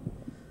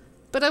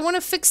 But I want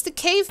to fix the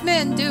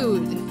caveman,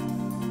 dude.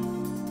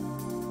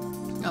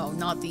 Oh,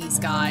 not these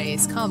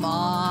guys. Come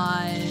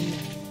on.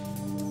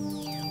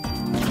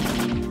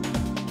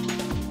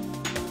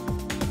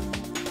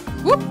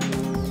 Whoop.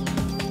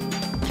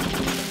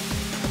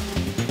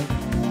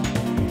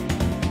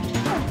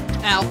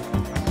 Ow.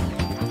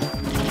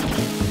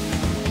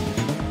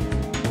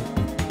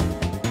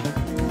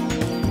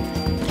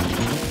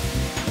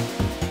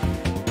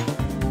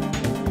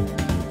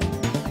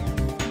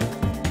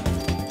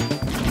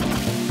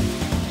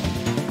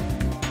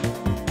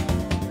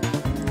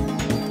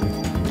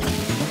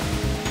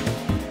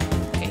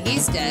 Okay,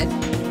 he's dead.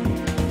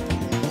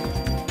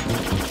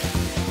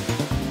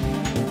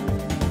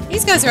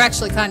 These guys are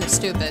actually kind of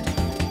stupid.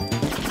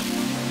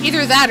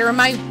 Either that or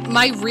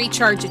my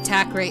recharge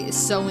attack rate is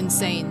so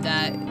insane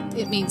that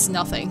it means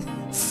nothing.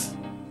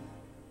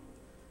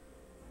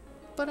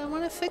 But I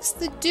want to fix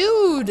the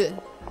dude.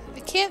 I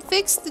can't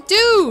fix the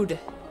dude.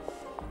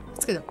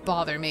 It's gonna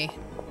bother me.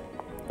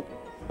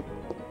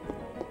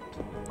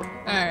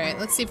 Alright,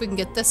 let's see if we can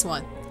get this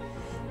one.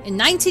 In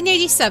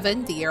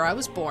 1987, the year I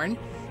was born,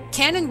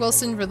 Ken and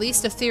Wilson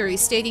released a theory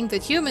stating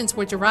that humans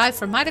were derived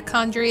from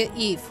mitochondria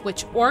Eve,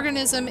 which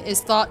organism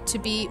is thought to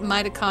be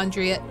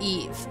mitochondria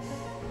Eve.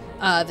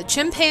 The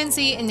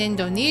chimpanzee in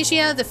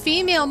Indonesia, the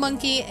female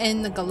monkey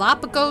in the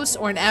Galapagos,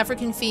 or an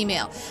African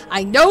female.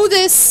 I know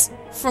this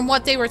from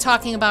what they were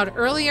talking about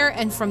earlier,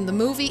 and from the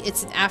movie,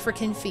 it's an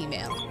African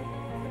female.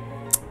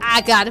 I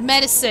got a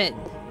medicine.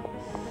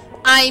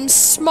 I'm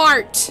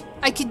smart.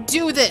 I could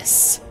do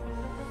this.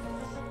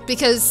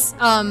 Because,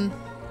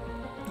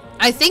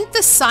 I think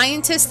the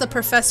scientist, the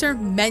professor,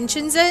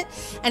 mentions it,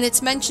 and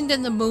it's mentioned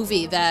in the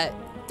movie that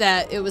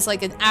it was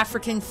like an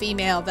African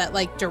female that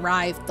like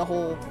derived the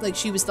whole, like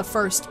she was the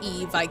first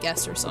Eve, I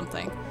guess, or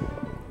something.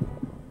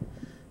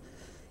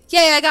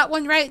 Yay, I got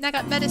one right and I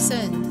got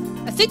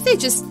medicine. I think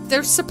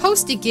they're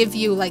supposed to give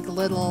you like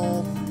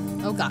little,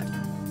 oh god.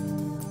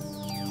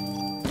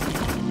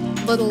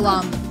 Little,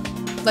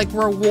 like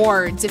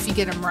rewards if you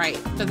get them right,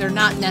 but they're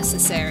not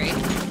necessary.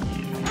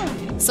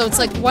 So it's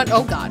like what,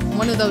 oh god,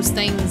 one of those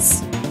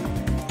things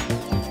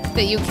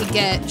that you could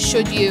get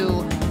should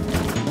you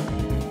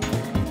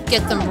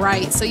get them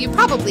right. So you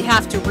probably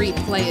have to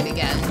replay it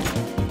again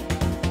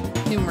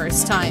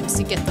numerous times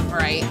to get them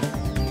right.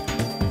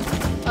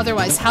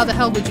 Otherwise, how the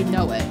hell would you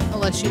know it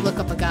unless you look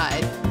up a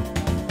guide?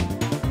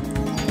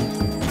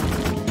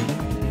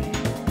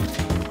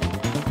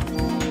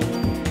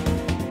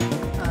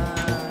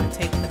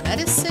 Take the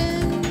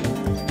medicine.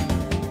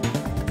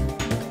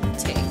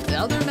 Take the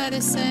other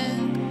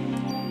medicine.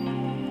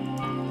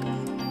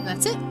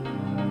 That's it.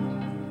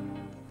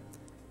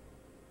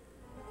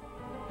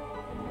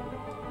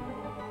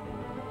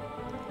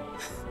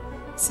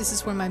 This this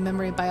is where my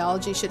memory of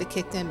biology should have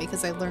kicked in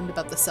because I learned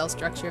about the cell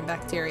structure of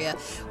bacteria.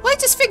 Well, I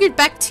just figured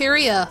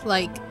bacteria,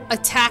 like,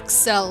 attack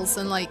cells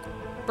and, like,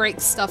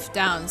 break stuff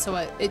down, so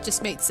it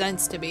just made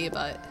sense to me,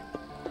 but...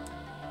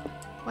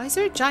 Why is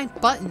there a giant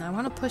button? I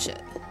want to push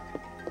it.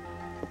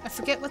 I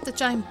forget what the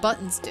giant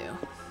buttons do.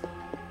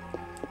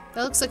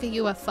 That looks like a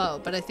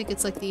UFO, but I think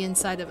it's like the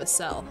inside of a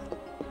cell.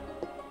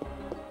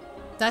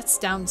 That's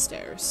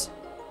downstairs.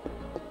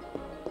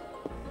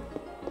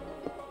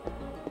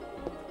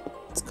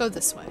 Let's go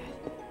this way.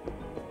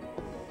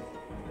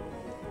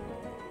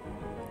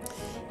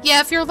 Yeah,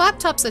 if your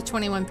laptop's at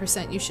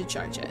 21%, you should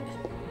charge it.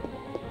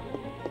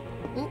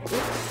 Ooh, ooh.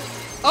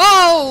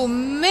 Oh,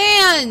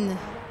 man!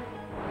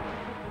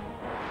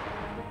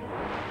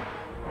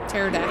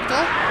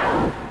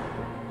 Pterodactyl.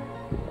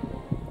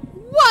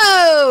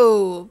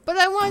 Whoa! But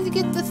I wanted to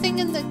get the thing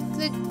in the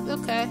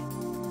okay.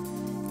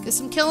 Guess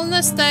I'm killing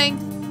this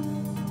thing.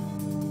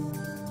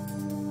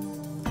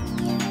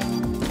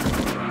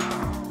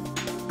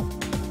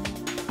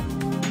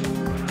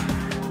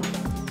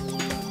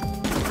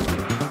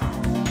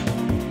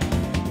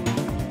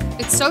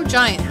 It's so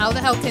giant. How the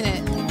hell can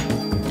it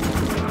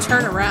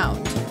turn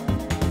around?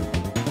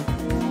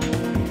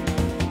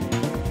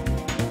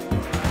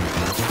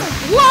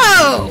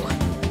 Whoa!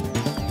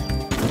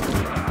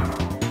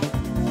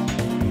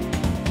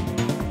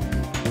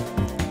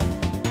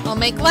 I'll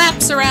make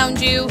laps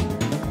around you.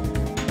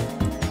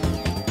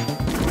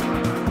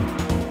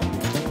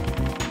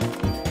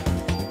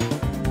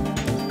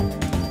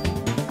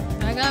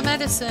 I got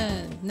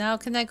medicine. Now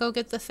can I go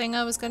get the thing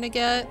I was gonna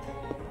get?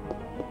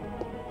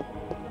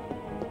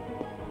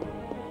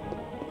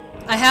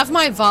 I have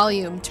my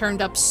volume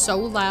turned up so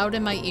loud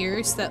in my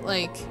ears that,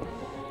 like,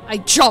 I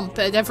jump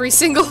at every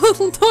single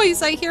little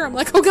noise I hear. I'm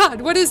like, oh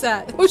god, what is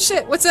that? Oh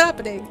shit, what's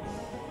happening?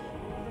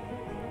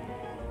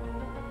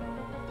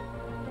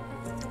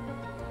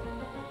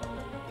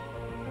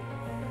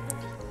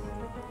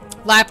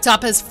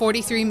 Laptop has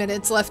 43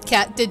 minutes left.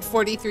 Cat did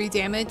 43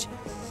 damage.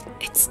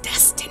 It's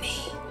destiny.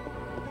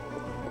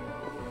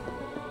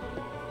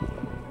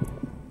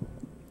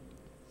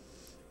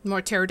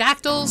 More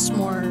pterodactyls,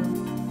 more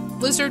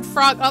lizard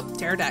frog. Oh,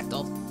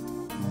 pterodactyl.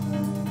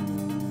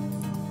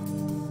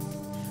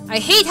 I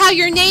hate how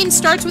your name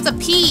starts with a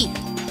P.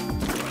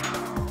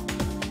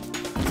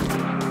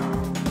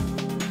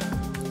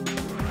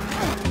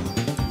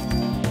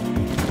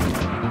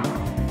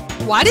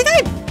 Why did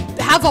I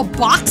have a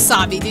box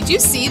zombie? Did you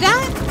see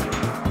that?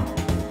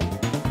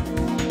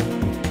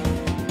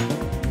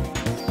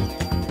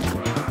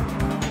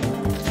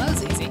 That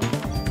was easy.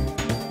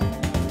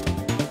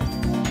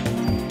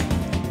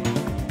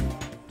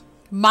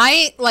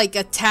 My, like,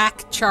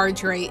 attack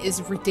charge rate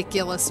is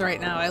ridiculous right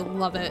now. I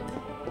love it.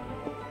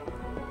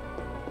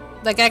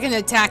 Like, I can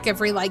attack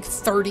every, like,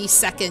 30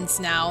 seconds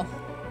now.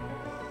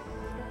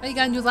 Oh, you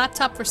got a new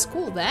laptop for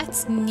school.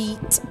 That's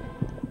neat.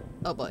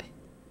 Oh, boy.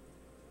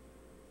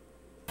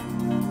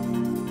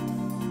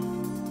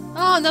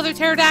 Oh, another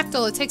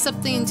pterodactyl. It takes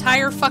up the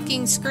entire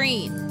fucking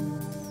screen.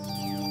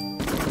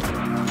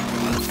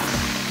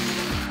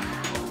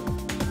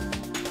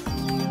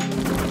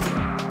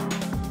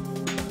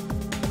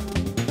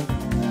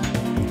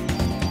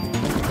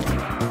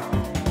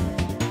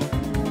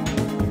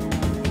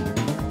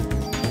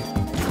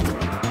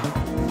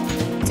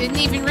 Didn't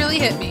even really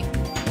hit me.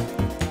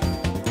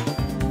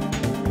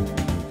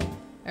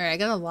 Alright, I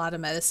got a lot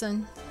of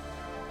medicine.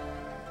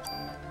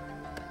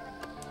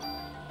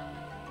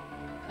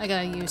 I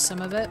gotta use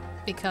some of it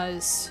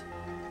because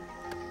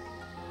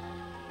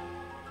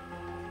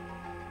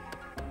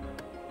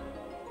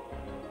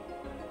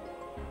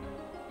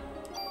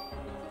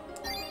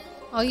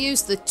I'll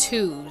use the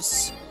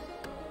 2s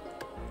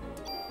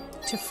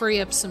to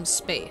free up some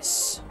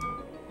space.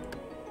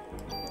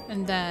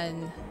 And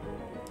then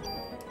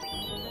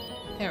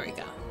there we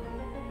go.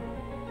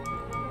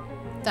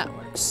 That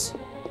works.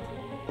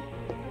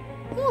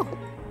 Ooh,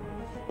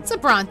 it's a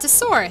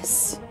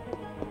brontosaurus.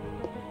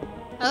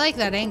 I like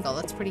that angle.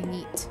 That's pretty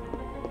neat.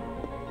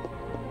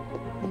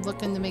 I'm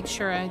looking to make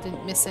sure I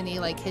didn't miss any,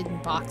 like, hidden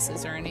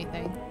boxes or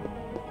anything.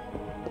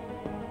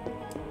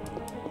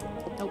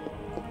 Nope.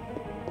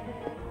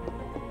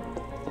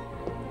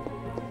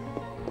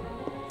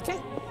 Okay.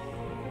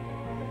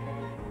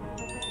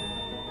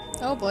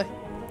 Oh boy.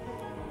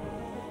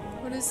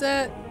 What is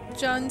that?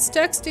 John's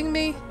texting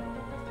me.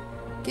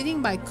 Getting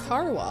my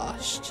car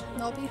washed.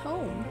 And I'll be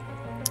home.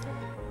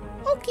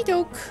 Okie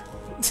doke.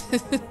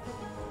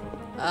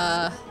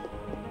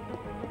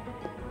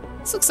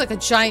 This looks like a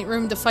giant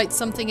room to fight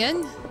something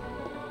in.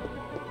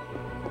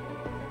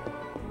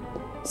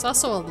 There's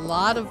also a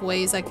lot of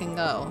ways I can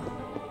go.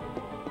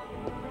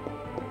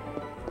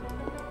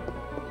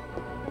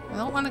 I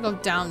don't want to go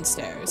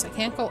downstairs. I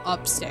can't go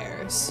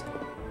upstairs.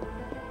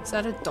 Is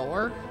that a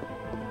door?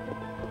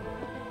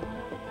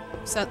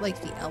 Is that like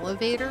the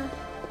elevator?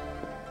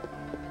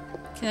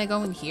 Can I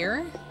go in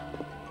here?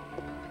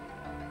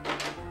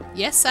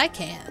 Yes, I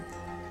can.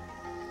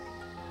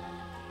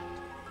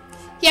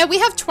 Yeah, we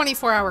have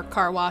 24-hour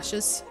car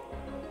washes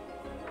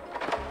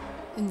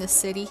in the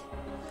city.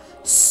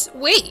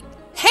 Wait!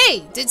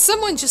 Hey! Did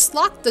someone just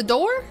lock the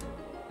door?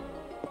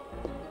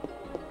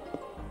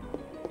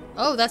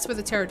 Oh, that's where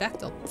the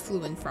pterodactyl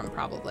flew in from,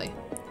 probably.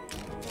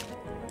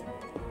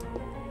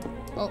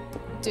 Oh,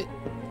 dude.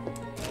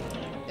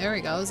 There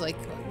he goes, like,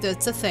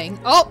 that's a thing.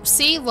 Oh,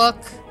 see, look.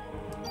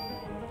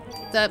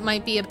 That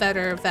might be a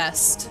better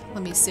vest.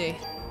 Let me see.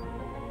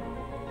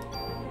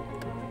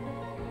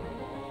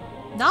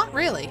 Not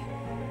really.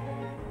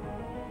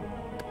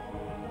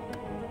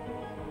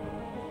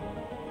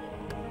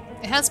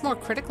 It has more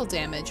critical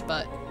damage,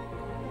 but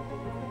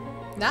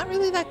not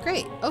really that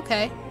great.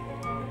 Okay.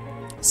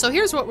 So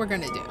here's what we're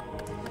gonna do.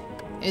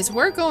 Is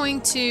we're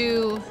going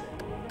to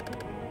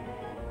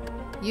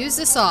use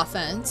this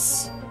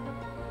offense.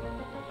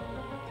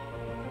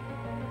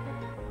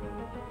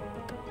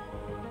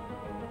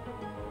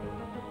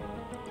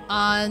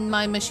 On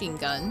my machine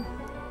gun.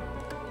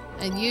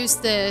 And use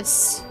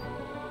this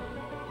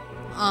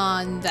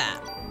on that.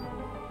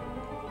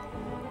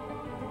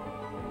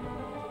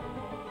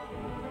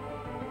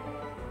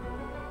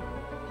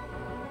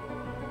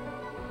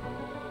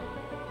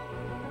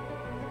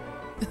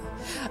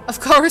 Of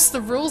course,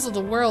 the rules of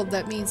the world,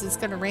 that means it's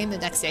gonna rain the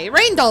next day. It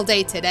rained all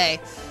day today,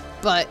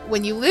 but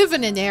when you live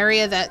in an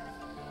area that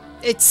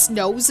it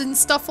snows and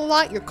stuff a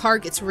lot, your car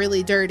gets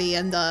really dirty,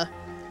 and oh,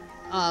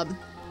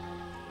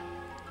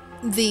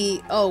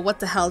 what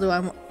the hell do I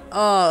want?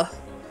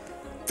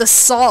 The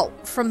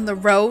salt from the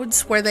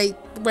roads when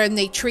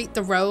they treat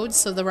the roads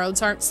so the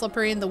roads aren't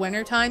slippery in the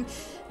wintertime,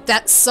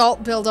 that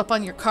salt buildup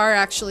on your car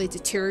actually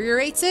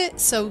deteriorates it,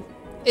 so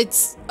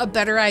it's a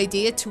better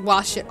idea to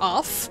wash it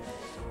off.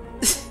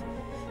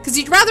 Because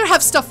you'd rather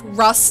have stuff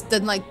rust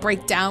than, like,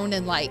 break down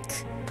and,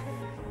 like...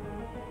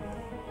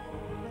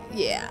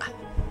 Yeah.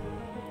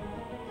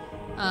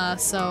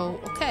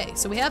 Okay,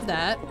 so we have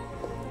that.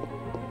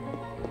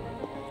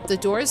 The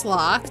door is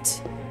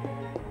locked.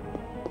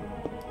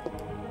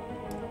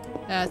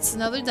 That's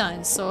another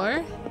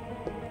dinosaur.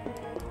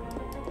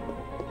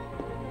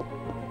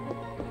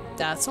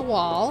 That's a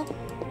wall.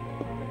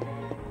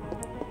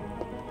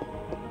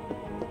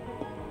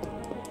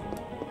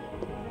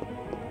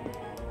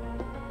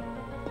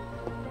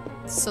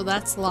 So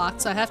that's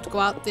locked, so I have to go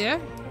out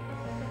there.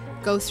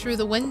 Go through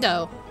the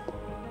window.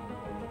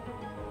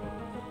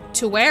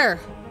 To where?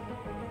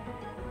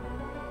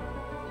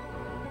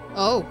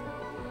 Oh.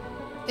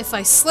 If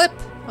I slip,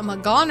 I'm a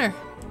goner.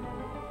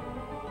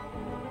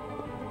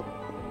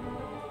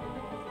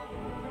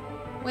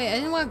 Wait, I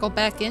didn't want to go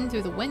back in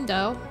through the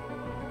window.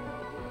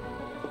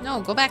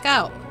 No, go back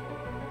out.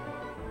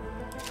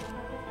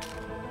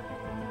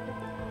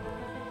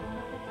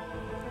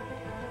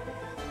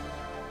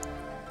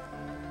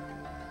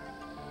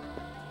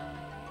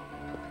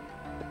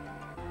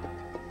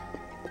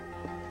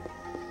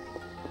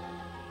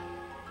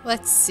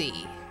 Let's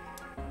see.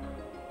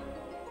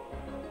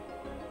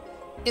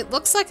 It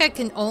looks like I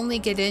can only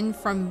get in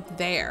from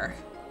there.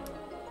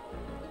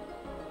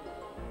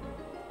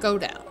 Go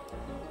down.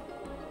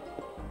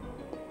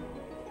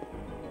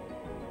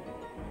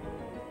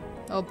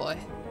 Oh boy.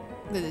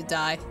 I'm gonna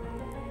die.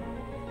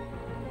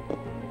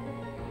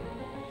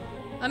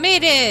 I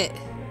made it!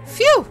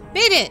 Phew!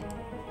 Made it!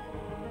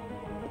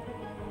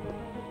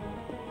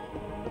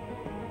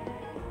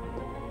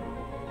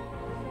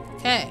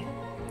 Okay.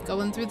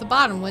 Going through the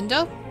bottom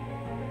window.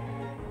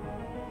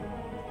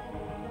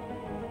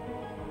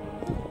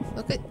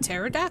 Look at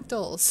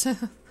pterodactyls.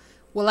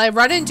 Will I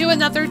run into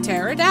another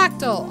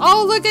pterodactyl?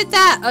 Oh, look at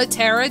that! A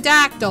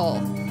pterodactyl!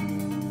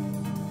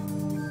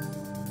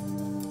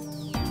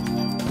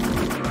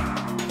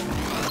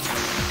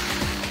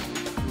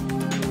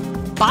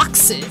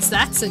 Boxes!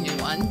 That's a new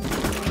one.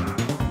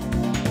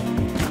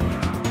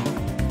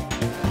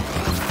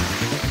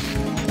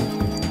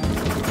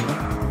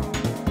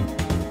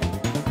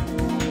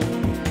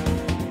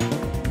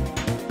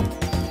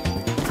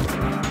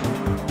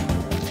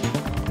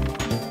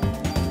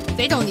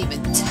 They don't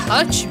even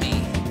touch me.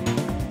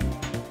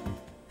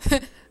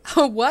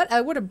 What? I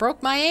would have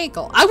broke my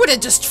ankle. I would have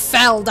just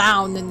fell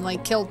down and,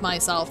 like, killed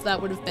myself.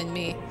 That would have been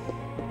me.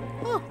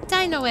 Oh,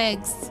 dino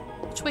eggs.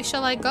 Which way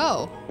shall I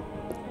go?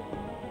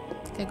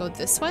 Can I go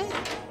this way?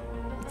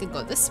 I can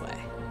go this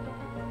way.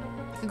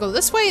 I can go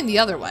this way and the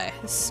other way.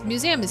 This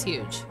museum is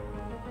huge.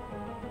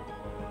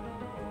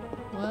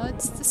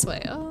 What's this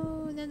way?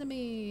 Oh, an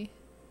enemy.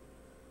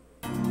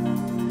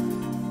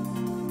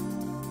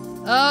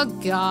 Oh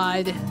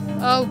god.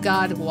 Oh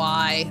god,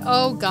 why?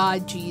 Oh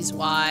god, geez,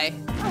 why?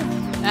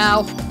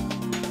 Ow.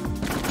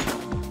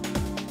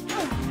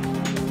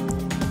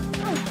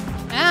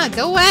 Ah,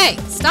 go away!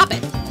 Stop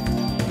it!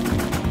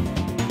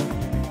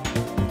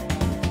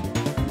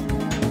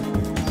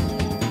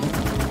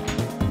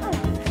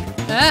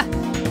 Ah!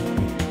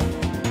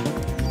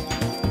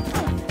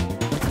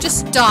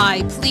 Just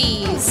die,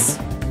 please!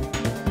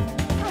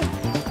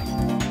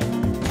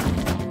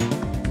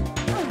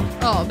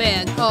 Oh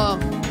man, oh.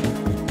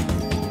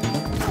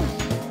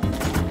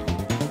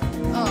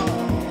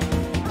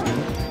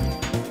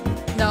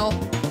 No.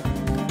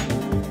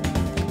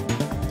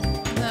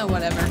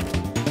 Whatever.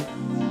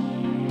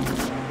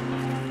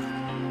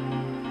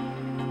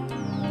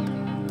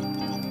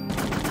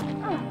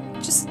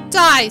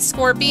 Die,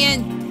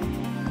 Scorpion.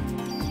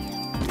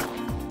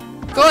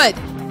 Good.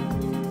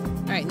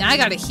 Alright, now I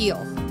gotta heal.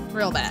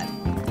 Real bad.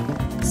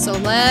 So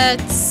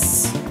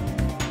let's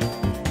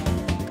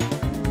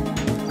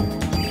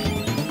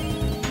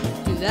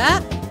do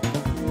that.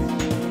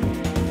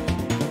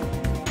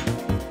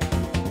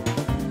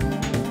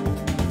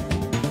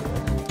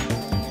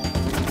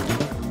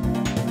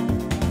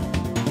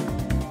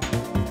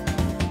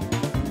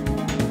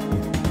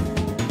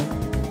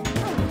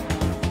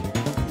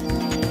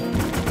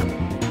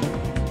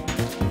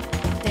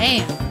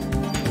 Damn.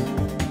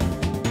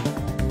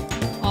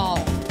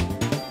 All.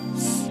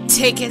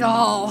 Take it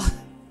all.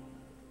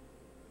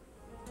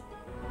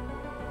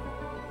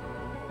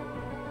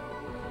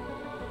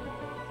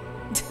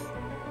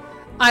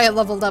 I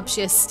leveled up,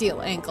 she has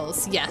steel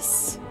ankles,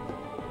 yes.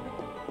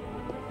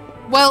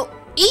 Well,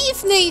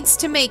 Eve needs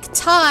to make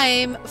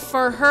time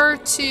for her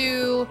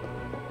to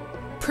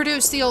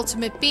produce the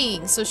ultimate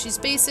being, so she's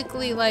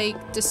basically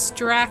like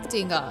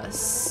distracting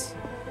us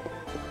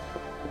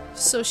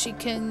so she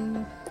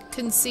can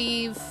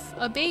conceive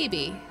a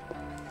baby.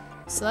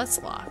 So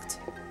that's locked.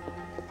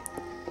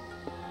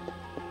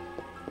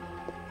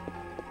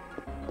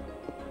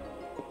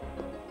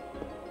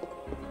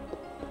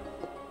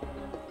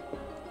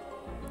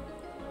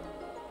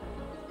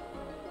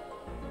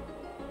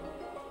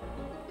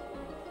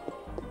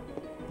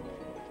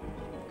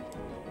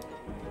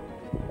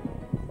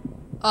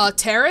 A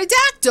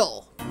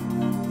pterodactyl!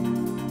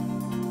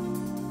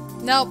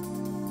 Nope.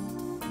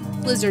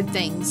 Lizard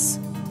things.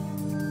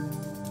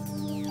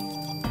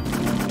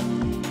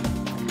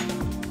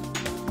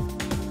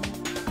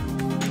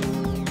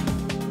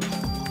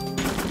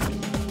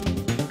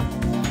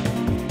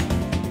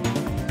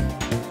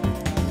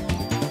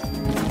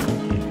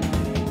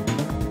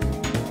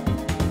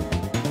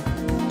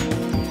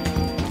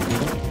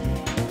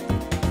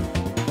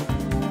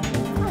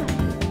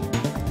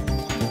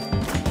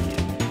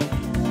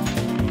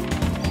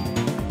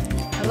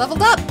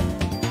 Leveled up!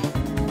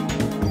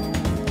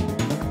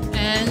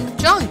 And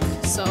junk,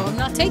 so I'm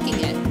not taking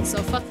it,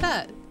 so fuck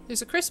that.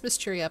 There's a Christmas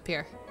tree up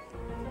here.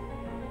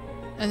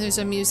 And there's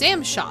a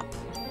museum shop.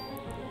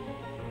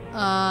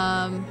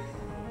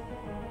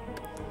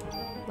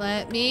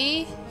 Let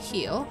me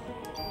heal.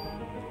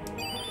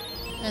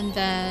 And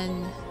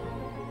then...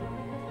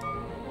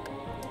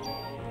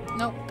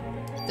 Nope.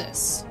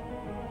 This.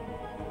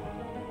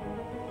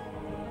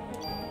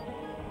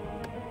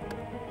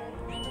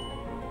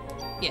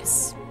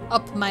 Yes.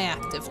 Up my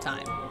active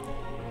time.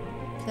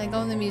 Can I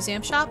go in the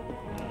museum shop?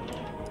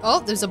 Oh,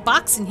 there's a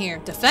box in here.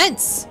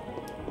 Defense!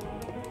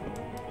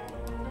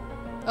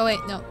 Oh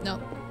wait, no,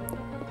 no.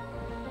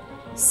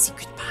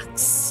 Secret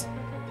box.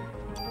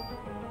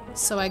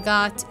 So I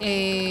got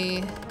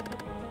a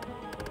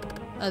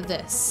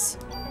this.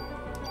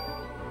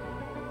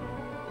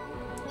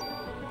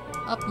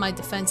 Up my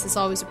defense is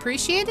always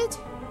appreciated.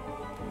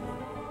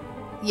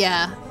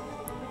 Yeah.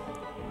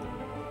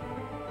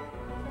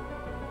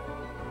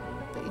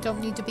 But you don't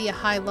need to be a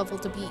high level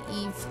to be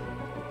Eve.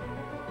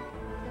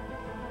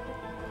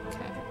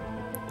 Okay.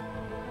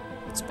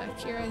 What's back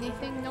here?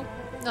 Anything? Nope.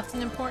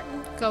 Nothing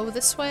important. Go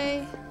this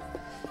way.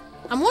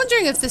 I'm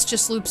wondering if this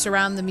just loops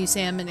around the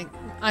museum and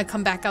I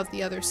come back out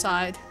the other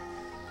side.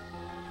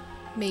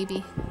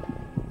 Maybe.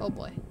 Oh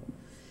boy.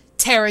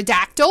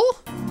 Pterodactyl?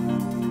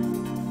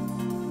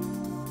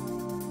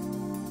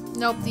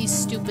 Nope, these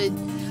stupid...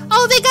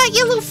 Oh, they got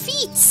yellow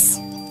feet!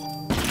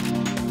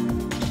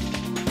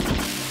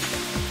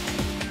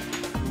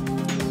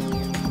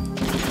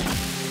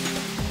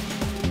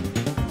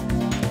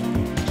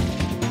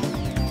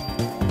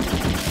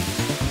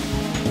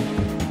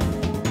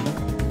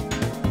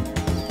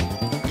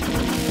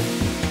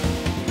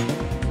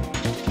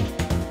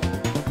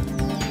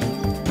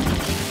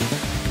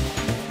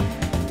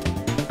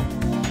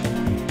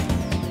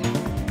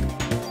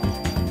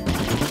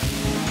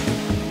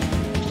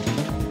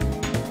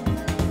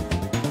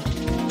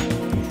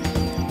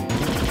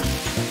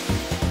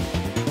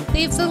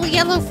 They have little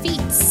yellow feet.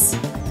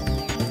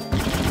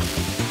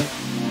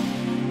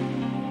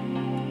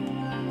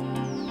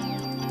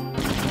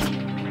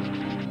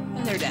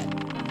 And they're dead.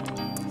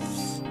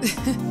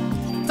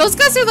 Those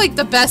guys are like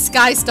the best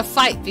guys to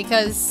fight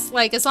because,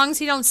 like, as long as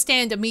you don't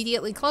stand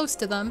immediately close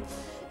to them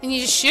and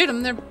you just shoot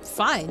them, they're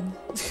fine.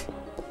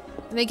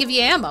 And they give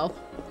you ammo.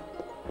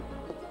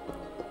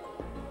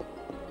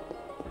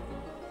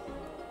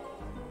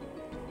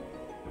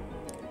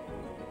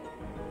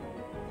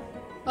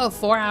 Oh,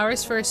 4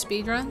 hours for a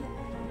speedrun?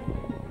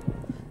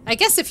 I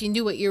guess if you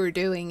knew what you were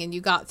doing and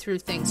you got through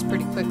things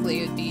pretty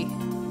quickly, it would be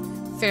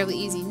fairly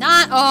easy.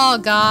 Not- oh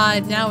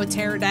god, now a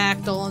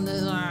pterodactyl and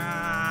the-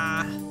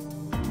 ah.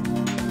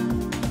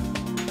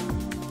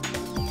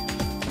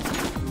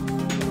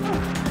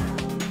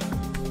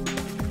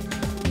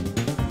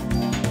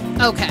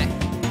 Okay.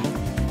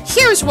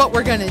 Here's what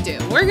we're gonna do.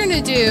 We're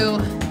gonna do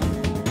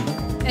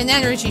an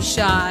energy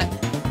shot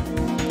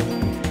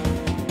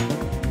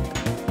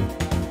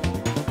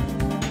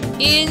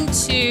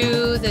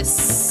into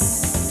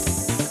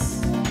this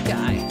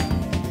guy.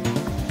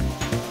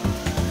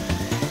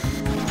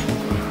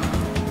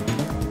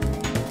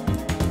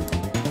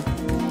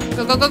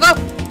 Go, go, go, go!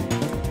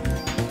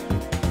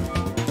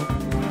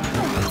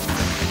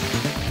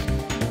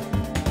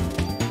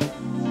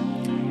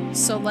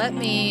 So let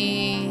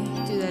me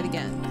do that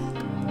again.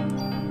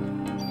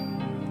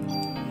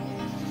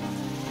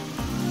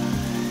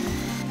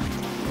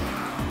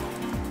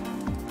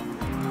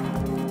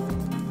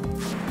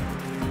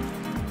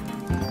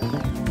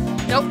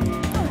 Nope.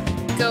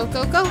 Go,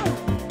 go, go.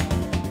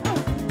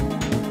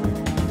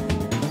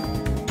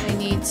 I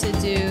need to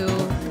do...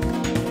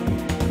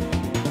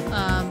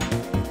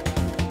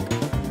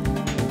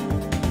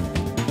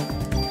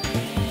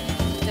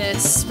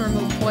 this.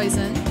 Remove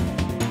poison.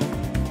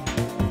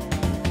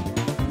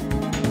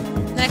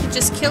 And I can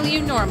just kill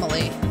you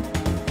normally.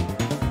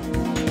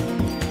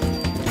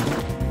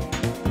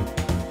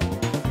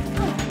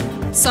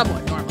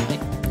 Somewhat normally.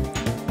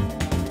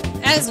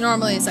 As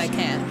normally as I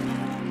can.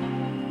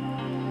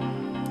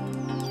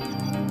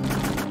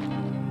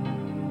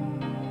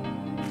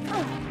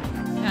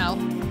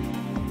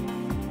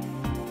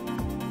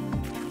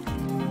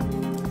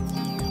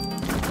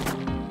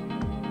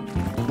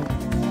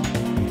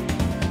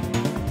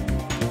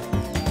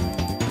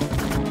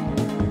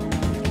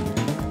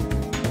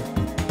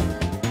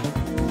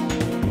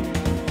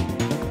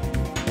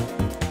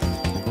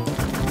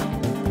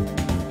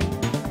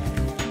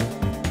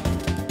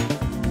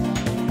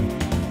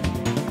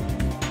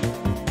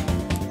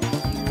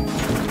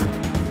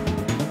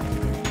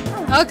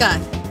 Oh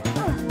god.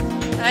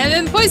 I've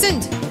been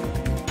poisoned!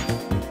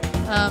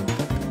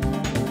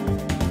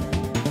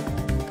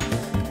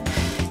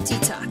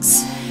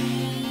 Detox.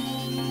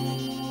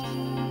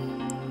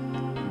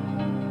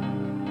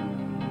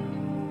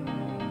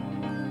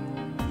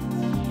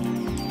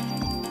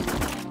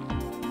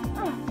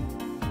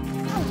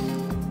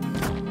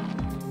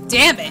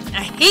 Damn it!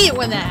 I hate it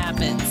when that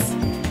happens!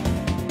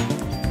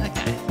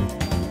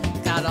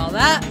 Okay. Got all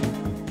that.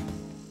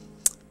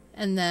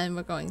 And then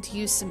we're going to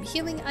use some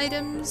healing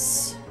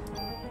items,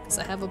 because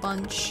I have a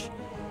bunch.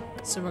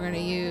 So we're going to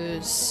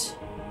use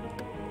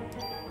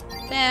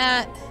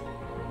that.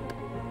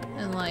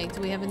 And like, do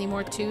we have any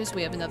more 2s?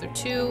 We have another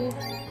 2.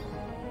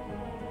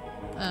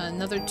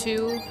 Another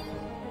 2.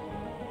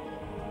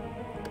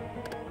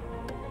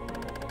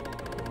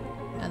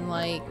 And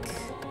like...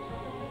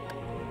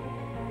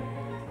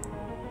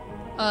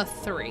 a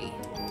 3.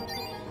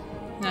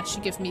 And that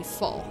should give me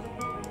full.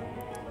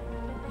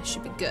 That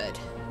should be good.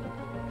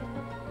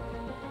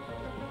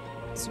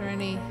 Is there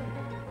any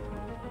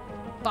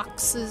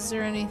boxes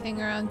or anything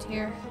around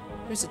here?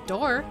 There's a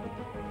door.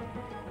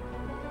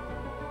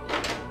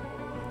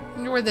 I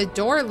wonder where the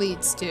door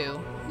leads to.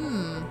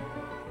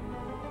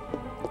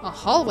 A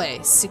hallway.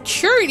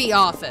 Security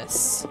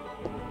office.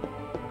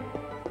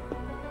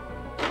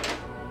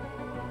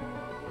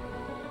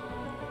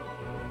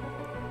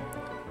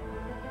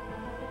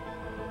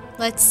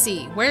 Let's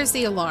see. Where's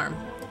the alarm?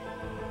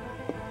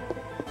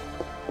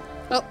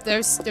 Oh,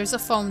 there's a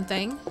phone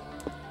thing.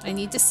 I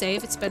need to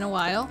save. It's been a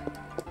while.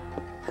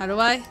 How do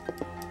I?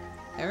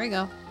 There we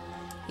go.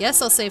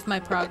 Yes, I'll save my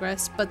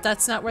progress, but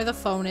that's not where the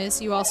phone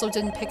is. You also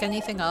didn't pick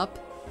anything up.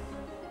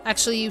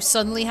 Actually, you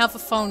suddenly have a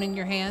phone in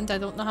your hand. I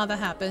don't know how that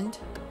happened.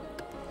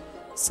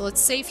 So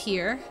let's save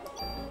here.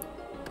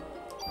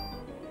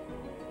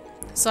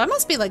 So I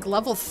must be like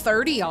level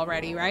 30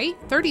 already, right?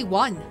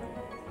 31.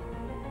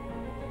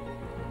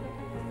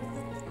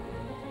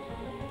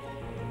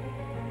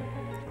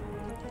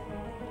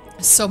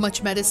 So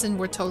much medicine,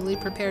 we're totally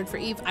prepared for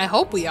Eve. I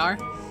hope we are.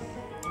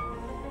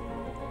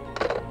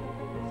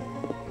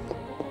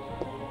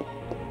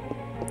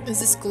 Is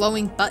this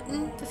glowing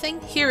button the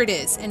thing? Here it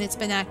is, and it's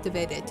been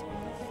activated.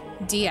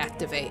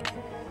 Deactivate.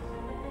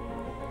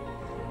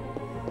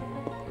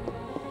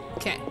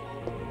 Okay.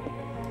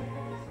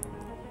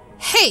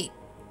 Hey!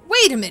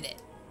 Wait a minute!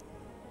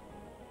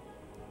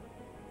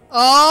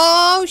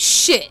 Oh,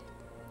 shit!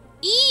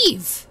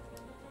 Eve!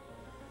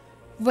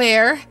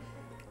 Where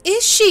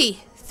is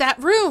she? That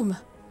room.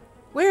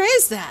 Where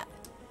is that?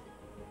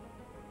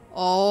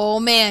 Oh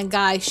man,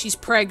 guys, she's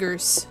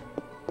preggers.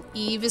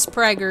 Eve is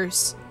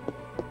preggers.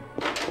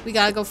 We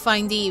gotta go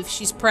find Eve.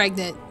 She's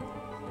pregnant.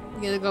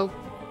 We gotta go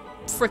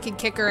frickin'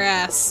 kick her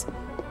ass.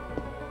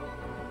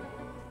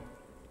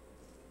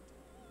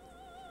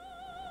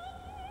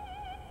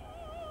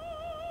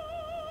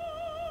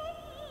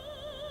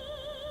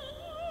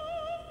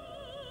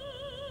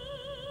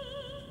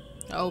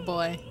 Oh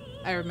boy,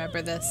 I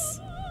remember this.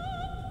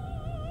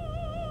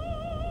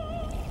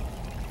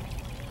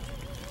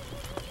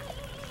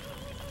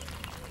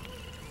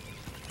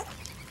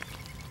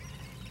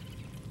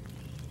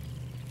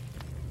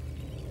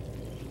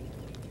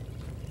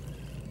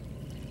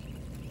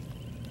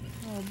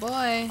 Oh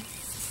boy.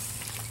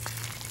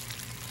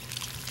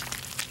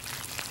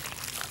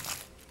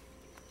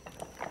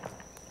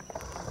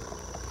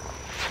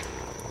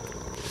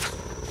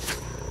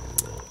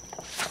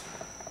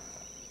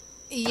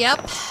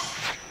 Yep.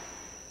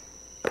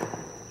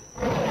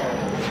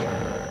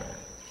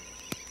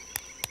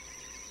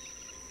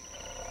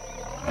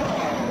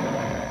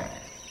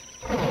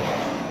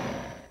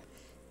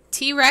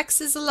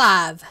 T-Rex is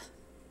alive.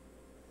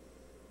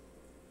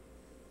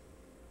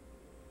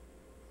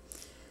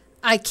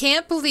 I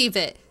can't believe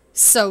it.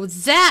 So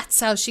that's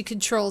how she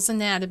controls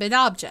inanimate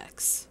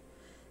objects.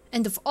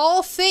 And of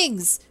all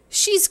things,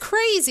 she's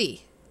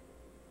crazy.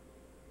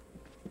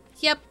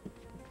 Yep.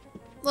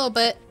 A little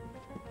bit.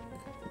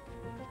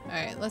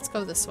 Alright, let's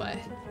go this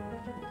way.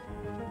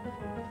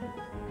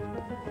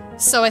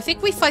 So I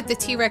think we fight the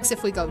T-Rex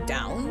if we go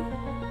down.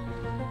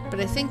 But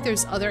I think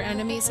there's other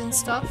enemies and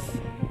stuff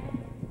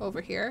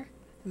over here.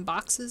 And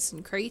boxes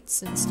and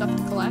crates and stuff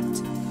to collect.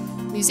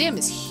 The museum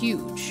is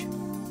huge.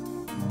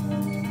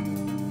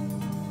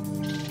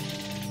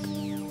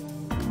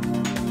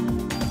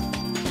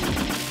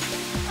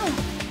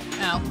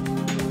 Ow.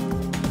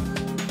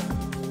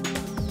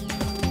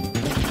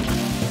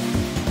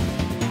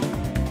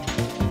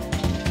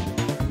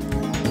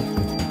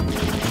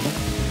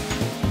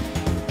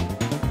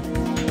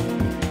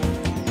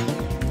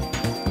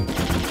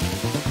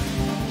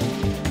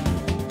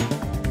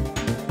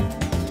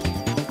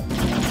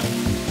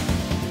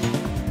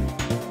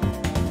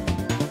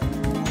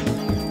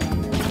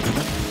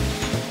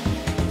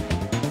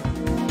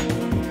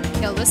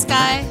 Kill this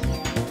guy.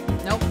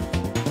 Nope.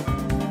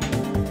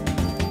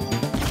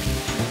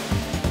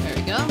 There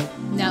we go.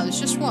 Now there's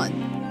just one.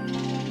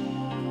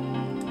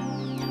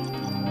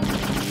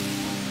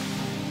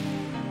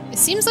 It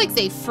seems like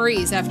they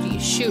freeze after you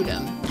shoot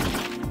them.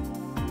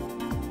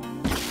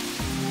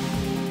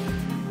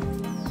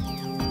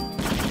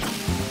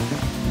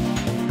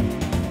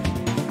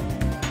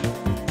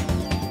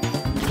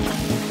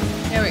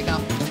 There we go.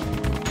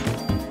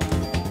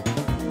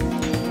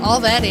 All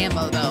that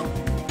ammo, though.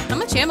 How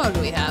much ammo do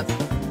we have?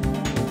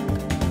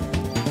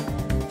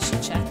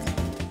 Should check.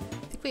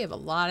 I think we have a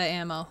lot of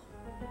ammo.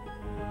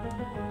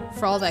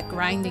 For all that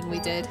grinding we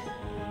did.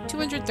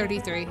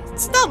 233.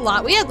 It's not a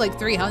lot. We had like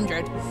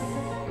 300.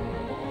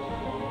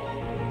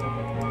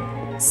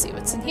 Let's see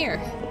what's in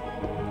here.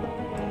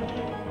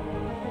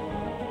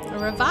 A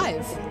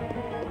revive.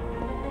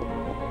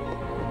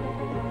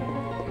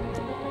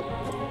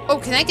 Oh,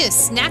 can I get a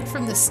snack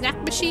from the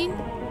snack machine?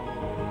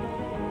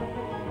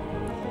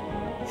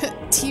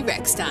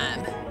 T-Rex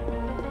time.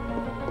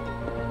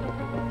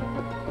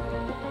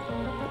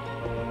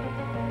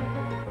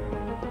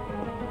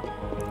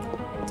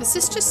 Does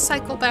this just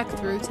cycle back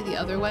through to the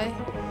other way?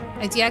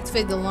 I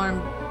deactivated the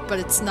alarm, but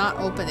it's not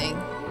opening.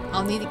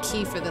 I'll need a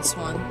key for this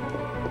one.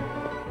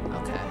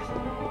 Okay.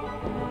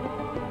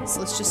 So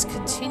let's just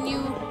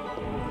continue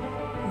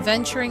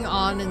venturing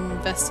on and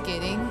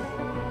investigating.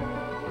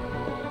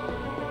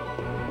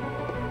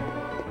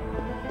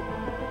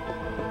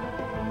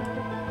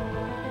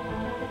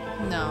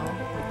 No.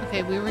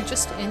 Okay, we were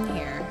just in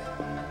here,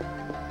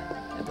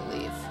 I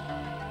believe.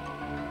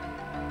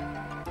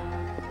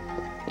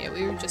 Yeah,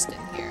 we were just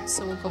in here,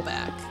 so we'll go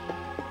back.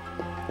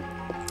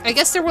 I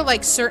guess there were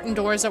like certain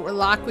doors that were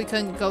locked we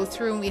couldn't go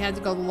through and we had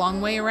to go the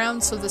long way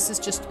around, so this is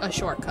just a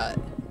shortcut,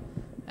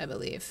 I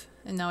believe.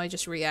 And now I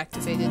just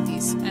reactivated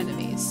these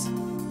enemies.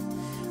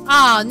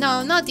 Oh,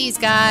 no, not these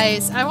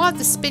guys. I want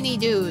the spinny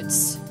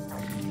dudes.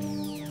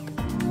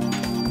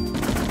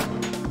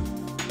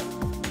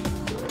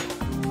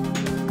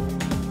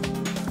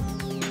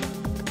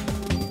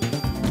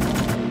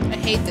 I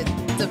hate the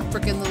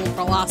frickin' little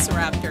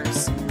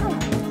velociraptors.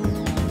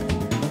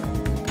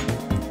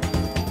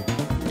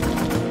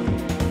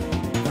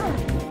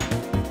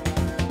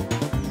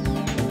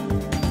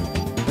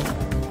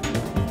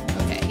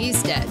 Okay,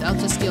 he's dead. I'll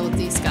just deal with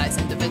these guys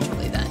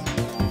individually then.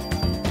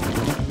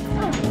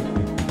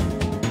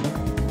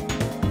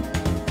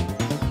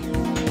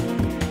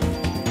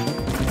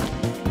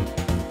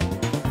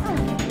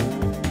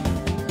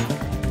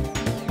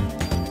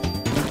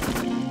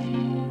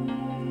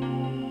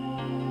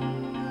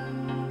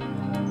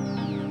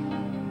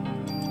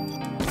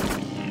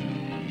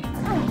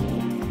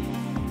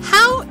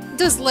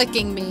 Does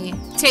licking me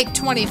take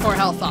 24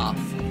 health off?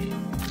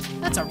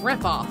 That's a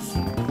ripoff.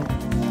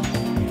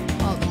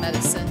 All the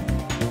medicine.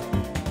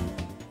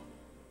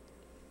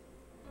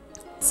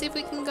 Let's see if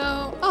we can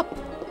go up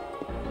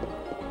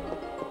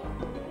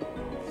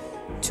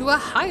to a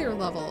higher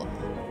level.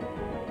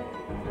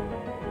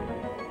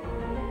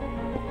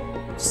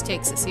 Just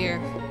takes us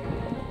here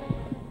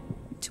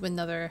to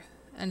another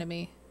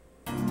enemy.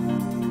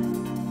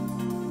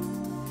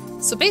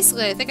 So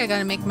basically, I think I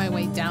gotta make my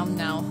way down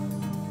now.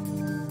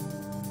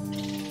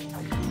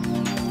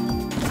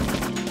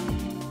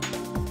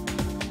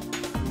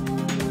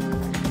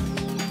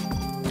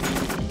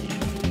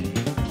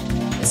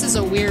 This is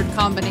a weird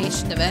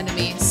combination of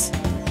enemies.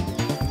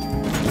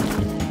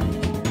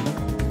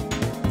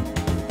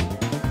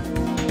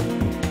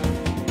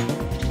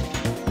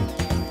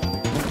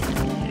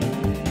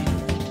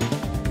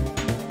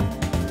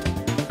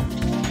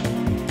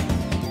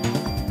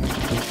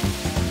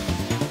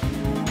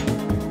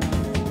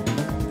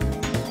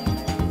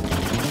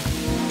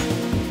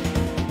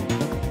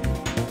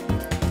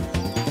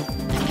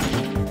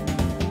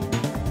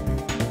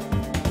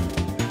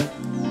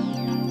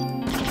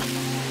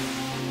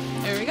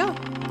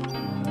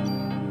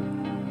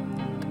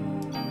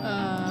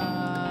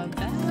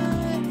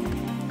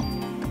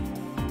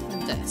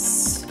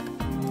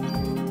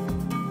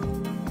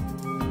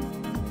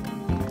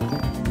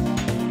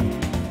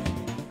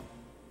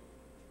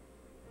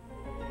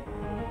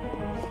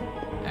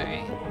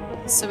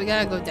 so we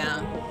gotta go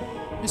down.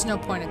 There's no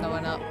point in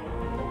going up.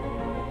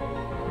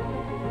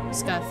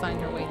 Just gotta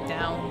find our way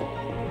down.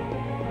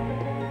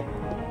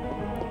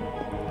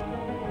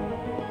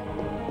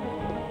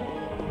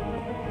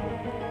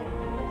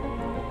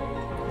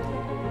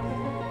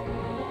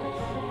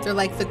 They're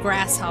like the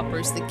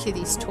grasshoppers that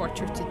kitties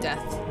torture to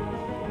death.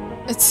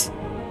 It's...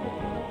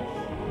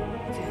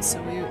 Okay,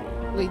 so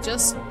we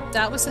just...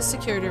 That was a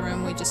security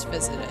room we just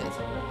visited.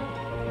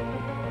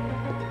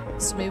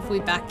 So maybe if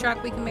we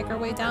backtrack, we can make our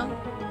way down?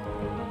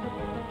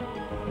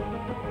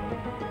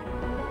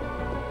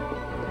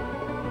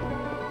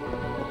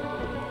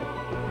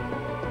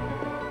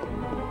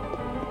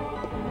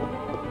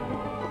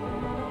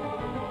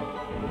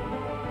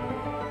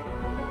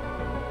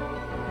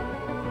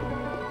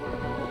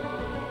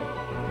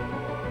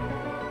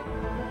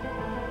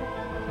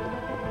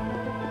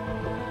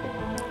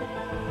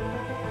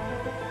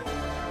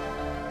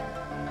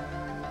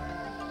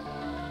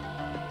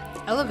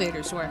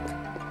 Elevators work.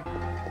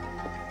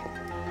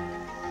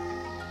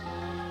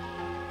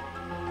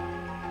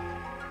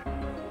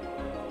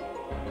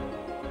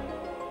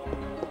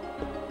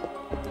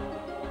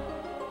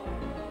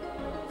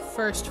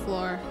 First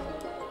floor.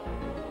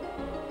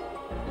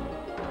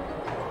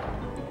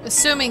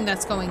 Assuming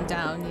that's going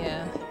down,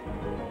 yeah.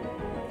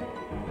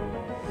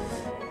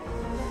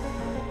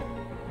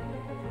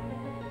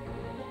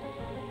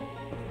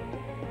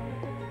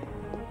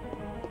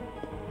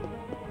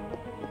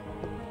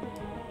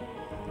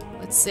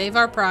 Let's save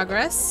our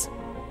progress.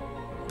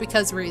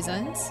 Because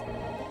reasons.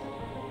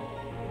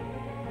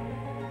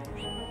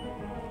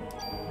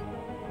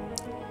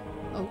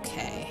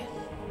 Okay.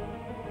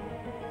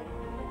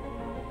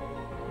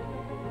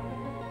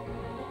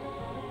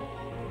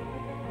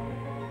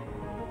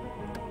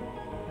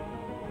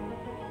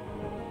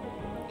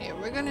 Yeah,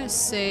 we're gonna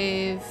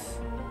save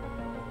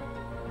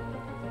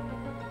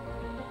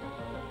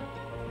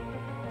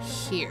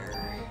here.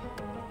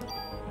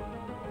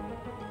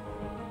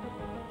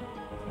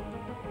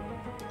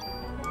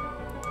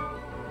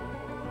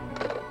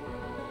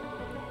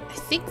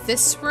 I think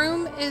this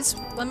room is...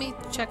 Let me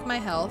check my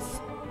health.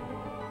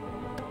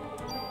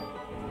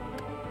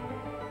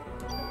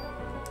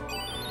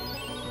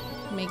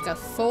 Make a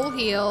full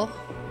heal.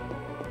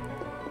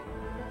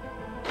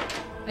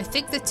 I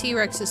think the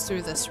T-Rex is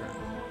through this room.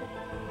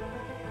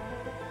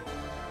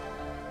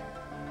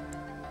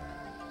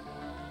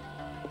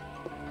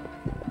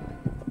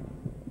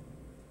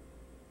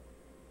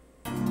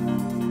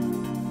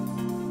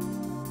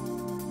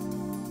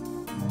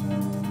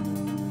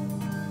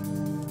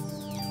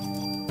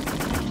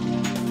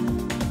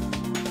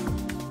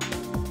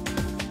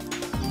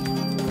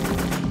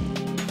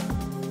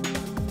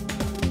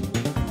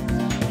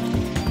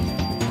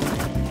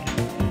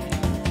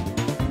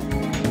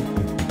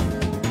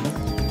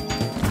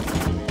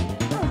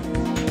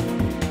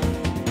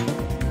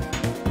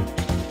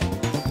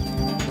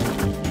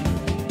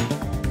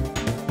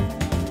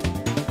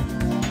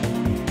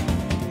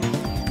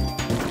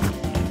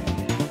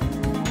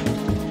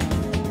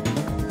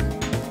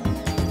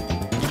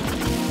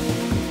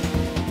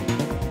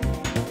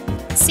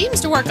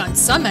 Seems to work on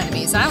some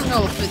enemies. I don't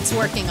know if it's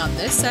working on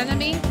this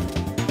enemy.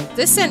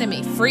 This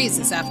enemy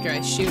freezes after I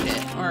shoot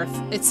it, or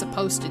if it's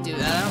supposed to do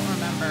that. I don't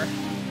remember.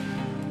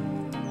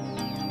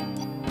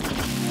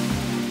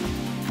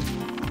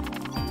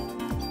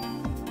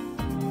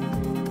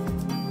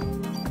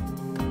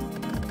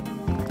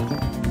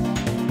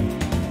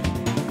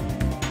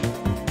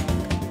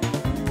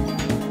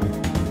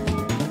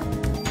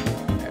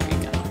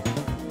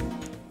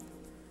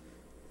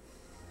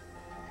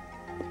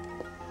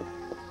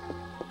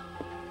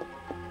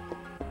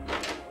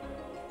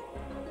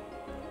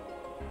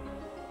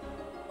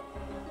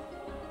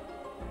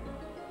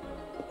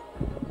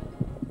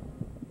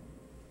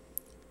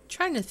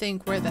 Trying to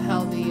think where the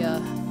hell the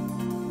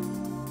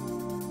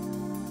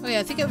oh yeah,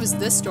 I think it was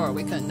this door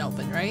we couldn't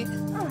open, right?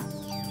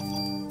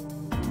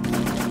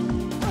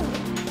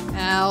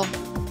 Ow.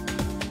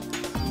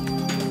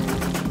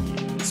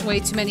 There's way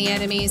too many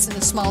enemies in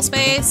a small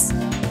space.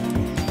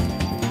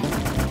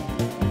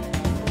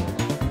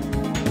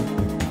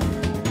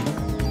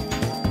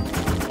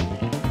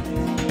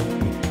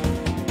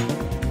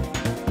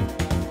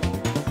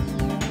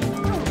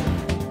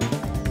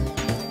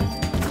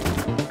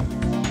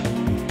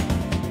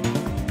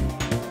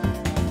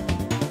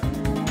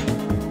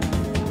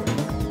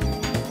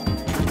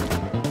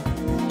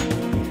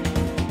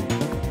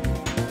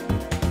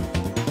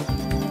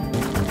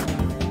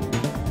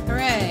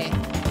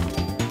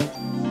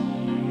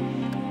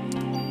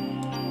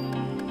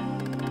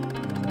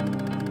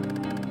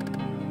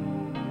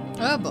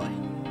 Oh boy.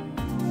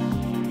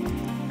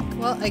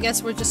 Well, I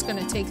guess we're just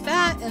gonna take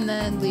that and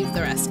then leave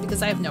the rest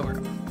because I have no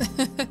room.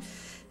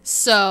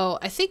 So,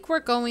 I think we're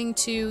going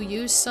to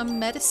use some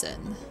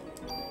medicine.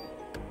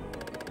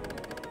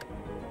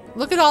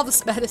 Look at all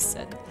this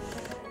medicine.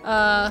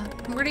 I'm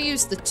gonna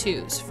use the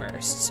 2s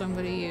first. So I'm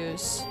gonna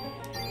use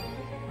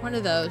one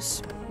of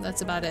those.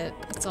 That's about it.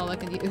 That's all I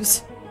can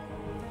use.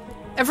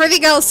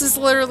 Everything else is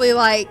literally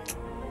like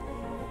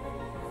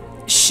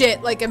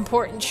shit, like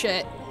important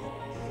shit.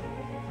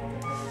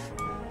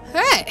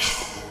 Alright.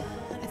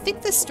 I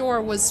think this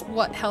door was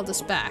what held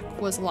us back,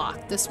 was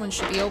locked. This one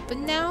should be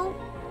open now.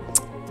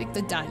 I think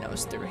the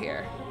dino's through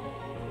here.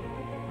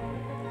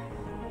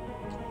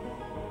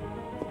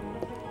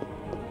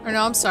 Or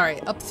no, I'm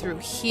sorry, up through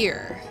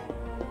here.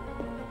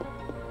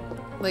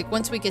 Like,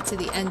 once we get to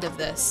the end of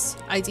this.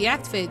 I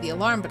deactivated the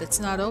alarm, but it's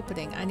not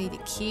opening. I need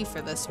a key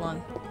for this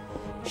one.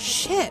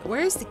 Shit,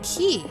 where's the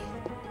key?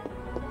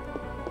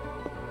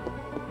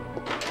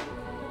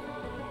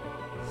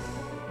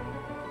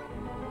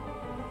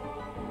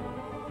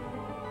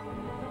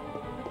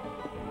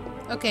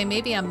 Okay,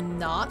 maybe I'm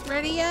not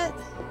ready yet?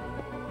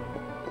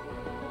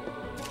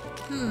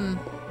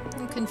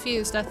 I'm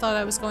confused. I thought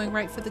I was going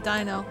right for the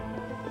dino.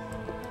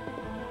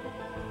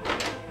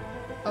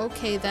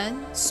 Okay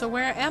then, so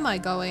where am I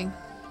going?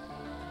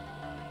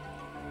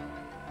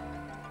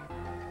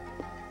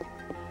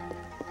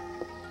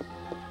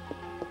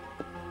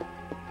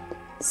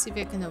 See if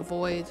I can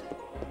avoid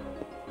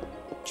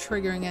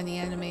triggering any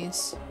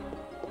enemies.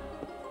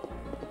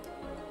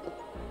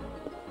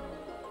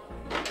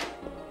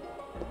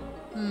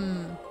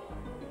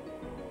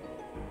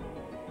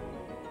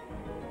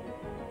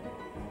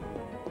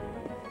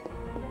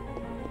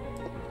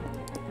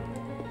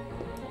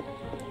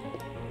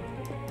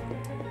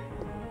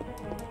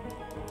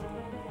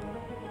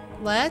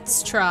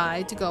 Let's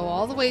try to go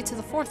all the way to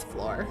the 4th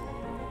floor.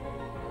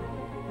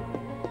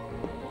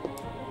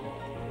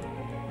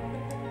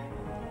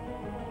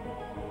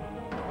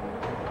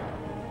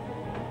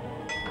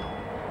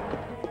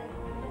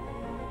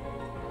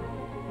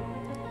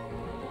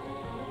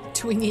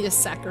 Do we need a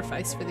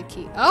sacrifice for the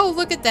key? Oh,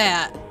 look at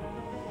that!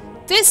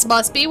 This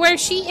must be where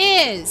she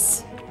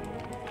is!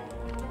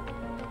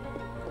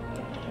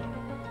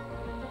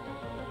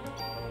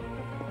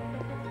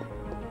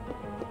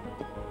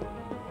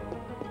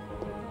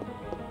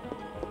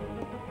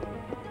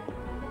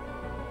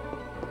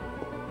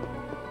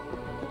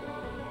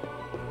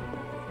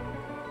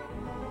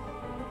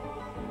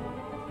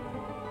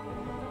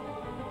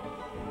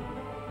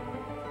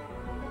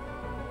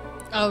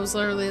 I was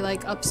literally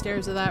like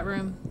upstairs of that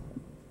room.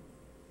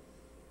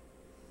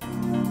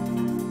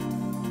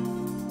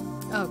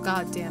 Oh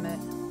god damn it.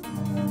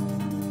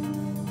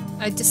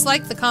 I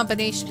dislike the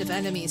combination of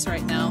enemies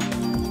right now.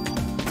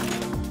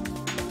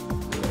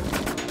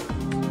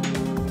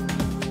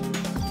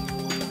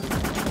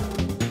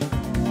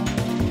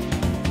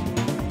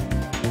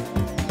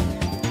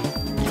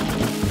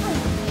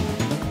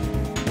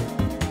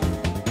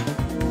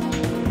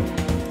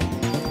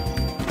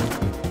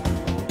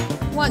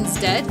 One's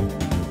dead.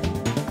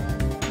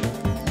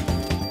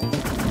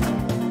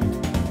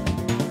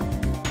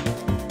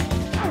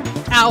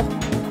 Ow.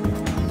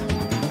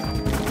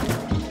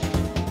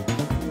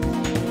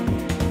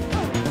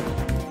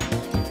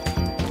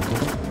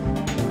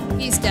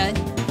 He's dead.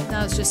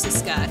 Now it's just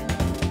this guy.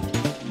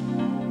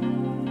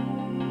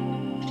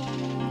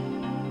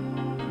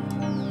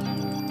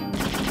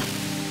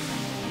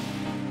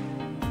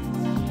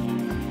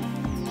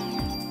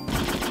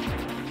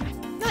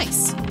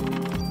 Nice.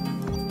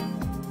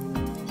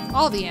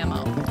 All the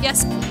ammo.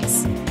 Yes,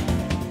 please.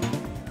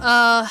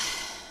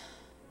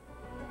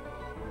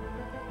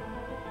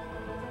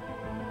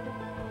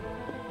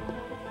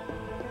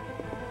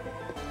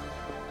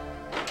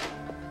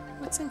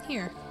 What's in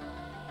here?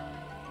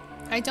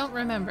 I don't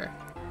remember.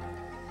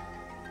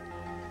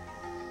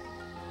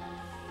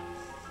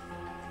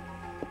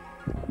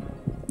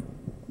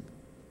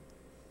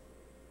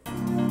 I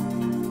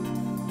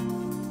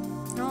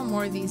want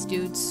more of these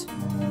dudes.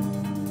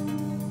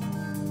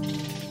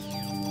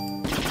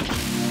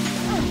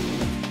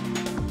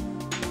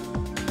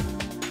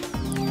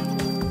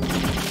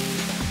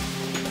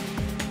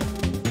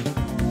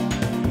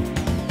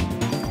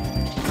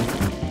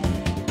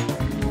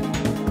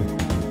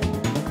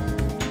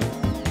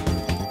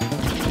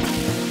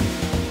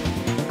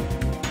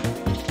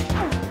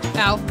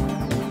 Ow.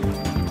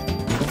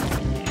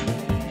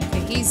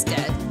 Okay, he's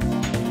dead.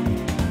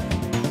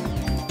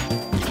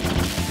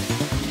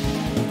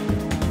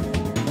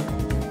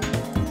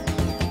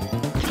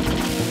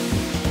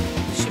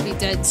 Should be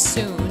dead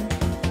soon.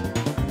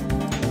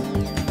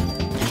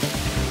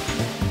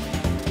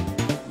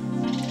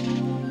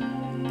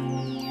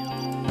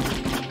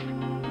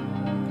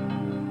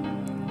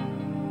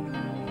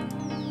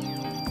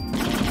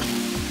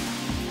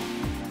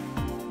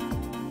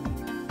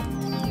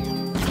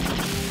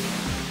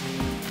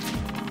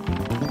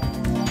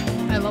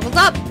 Leveled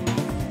up!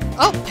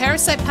 Oh,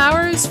 Parasite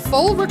powers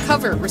full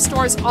recover,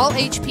 restores all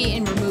HP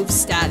and removes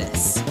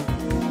status.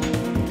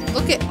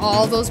 Look at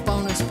all those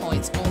bonus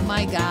points. Oh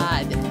my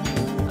god.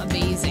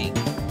 Amazing.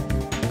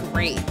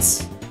 Great.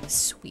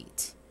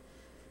 Sweet.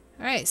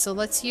 Alright, so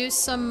let's use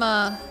some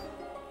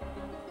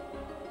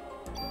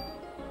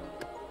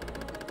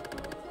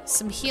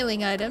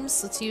healing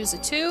items. Let's use a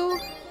 2.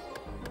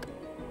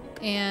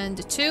 And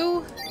a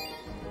 2.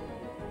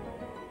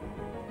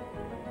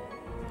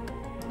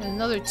 And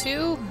another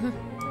 2.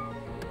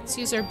 Let's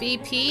use our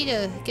BP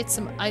to get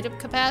some item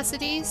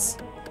capacities.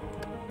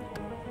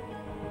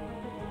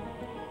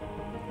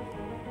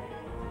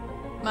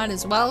 Might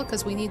as well,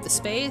 because we need the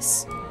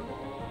space.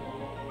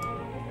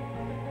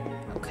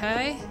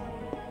 Okay.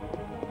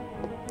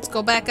 Let's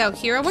go back out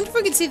here. I wonder if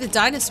we can see the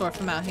dinosaur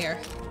from out here.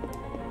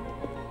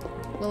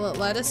 Will it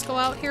let us go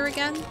out here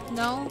again?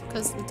 No,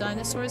 because the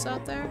dinosaur's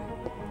out there?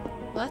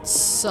 That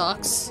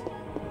sucks.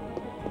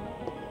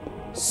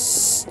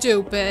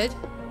 Stupid.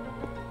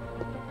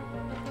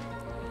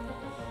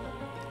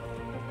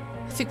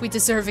 I think we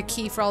deserve a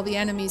key for all the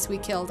enemies we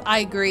killed. I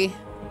agree.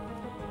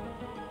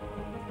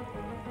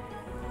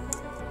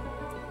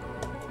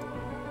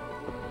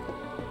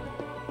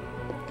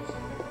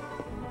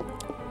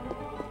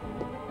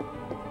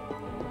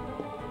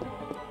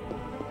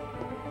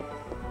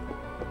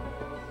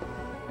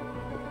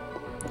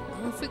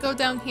 What if we go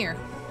down here?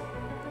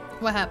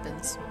 What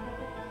happens?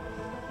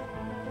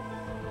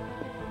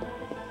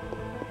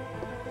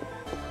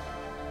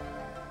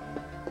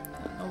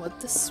 I don't know what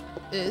this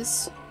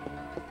is.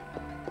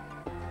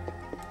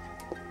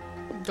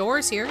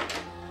 Doors here.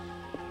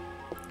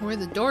 Where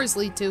the doors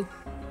lead to.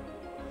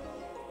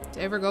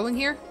 Did I ever go in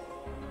here?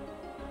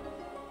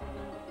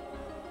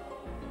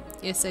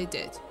 Yes, I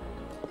did.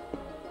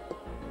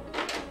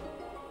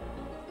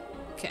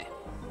 Okay.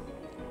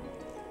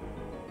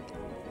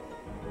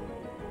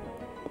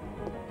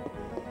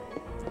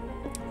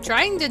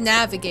 Trying to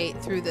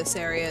navigate through this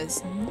area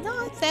is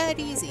not that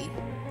easy.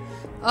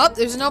 Oh,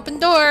 there's an open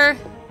door.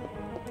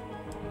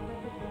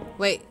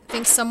 Wait,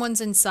 think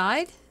someone's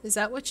inside? Is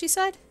that what she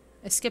said?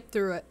 I skipped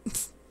through it.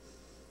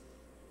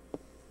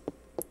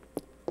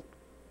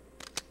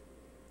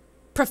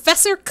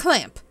 Professor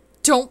Clamp,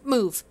 don't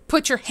move.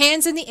 Put your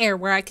hands in the air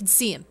where I can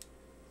see him.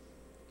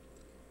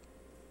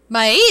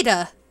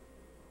 Maeda!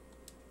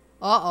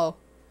 Uh-oh.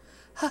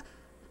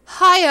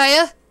 Hi,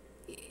 Aya.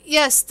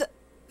 Yes,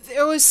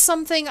 there was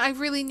something I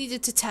really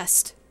needed to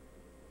test.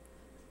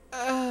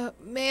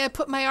 May I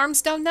put my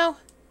arms down now?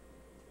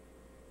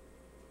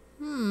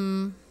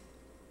 Did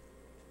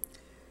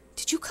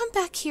you come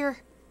back here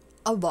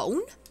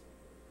alone?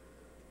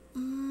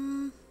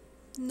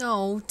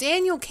 No,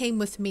 Daniel came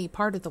with me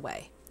part of the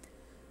way.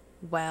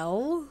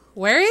 Well,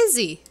 where is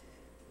he?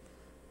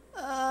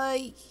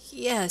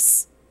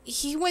 Yes.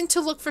 He went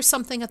to look for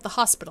something at the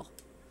hospital.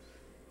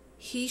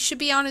 He should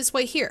be on his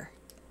way here.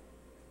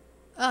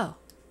 Oh.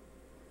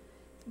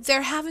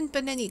 There haven't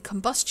been any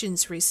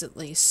combustions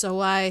recently,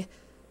 so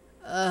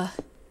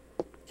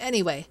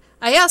Anyway,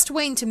 I asked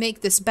Wayne to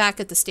make this back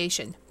at the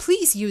station.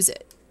 Please use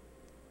it.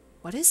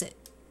 What is it?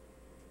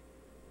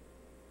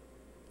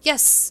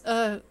 Yes,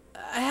 I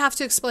have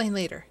to explain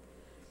later.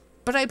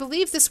 But I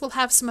believe this will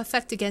have some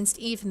effect against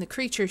Eve and the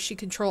creatures she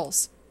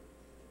controls.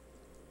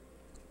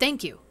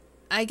 Thank you.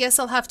 I guess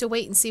I'll have to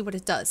wait and see what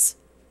it does.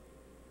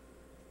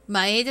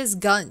 Maeda's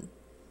gun.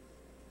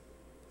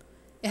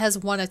 It has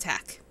one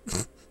attack.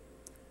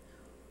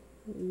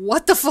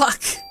 What the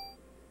fuck?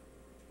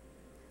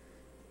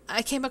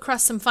 I came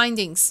across some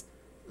findings.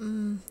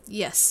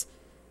 Yes.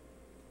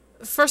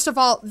 First of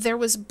all, there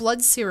was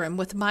blood serum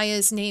with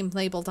Maya's name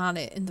labeled on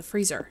it in the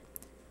freezer.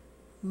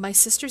 My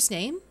sister's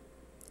name?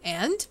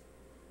 And?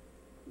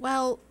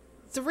 Well,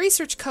 the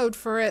research code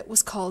for it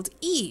was called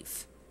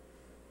Eve.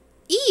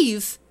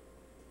 Eve?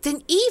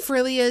 Then Eve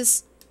really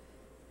is...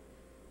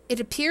 It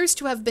appears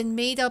to have been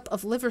made up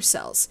of liver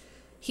cells.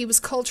 He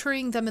was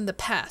culturing them in the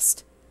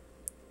past.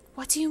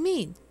 What do you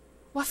mean?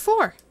 What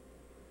for?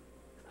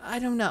 I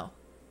don't know.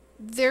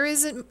 There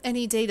isn't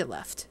any data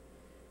left.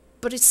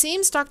 But it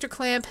seems Dr.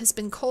 Clamp has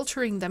been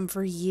culturing them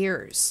for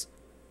years.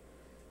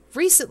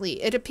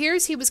 Recently, it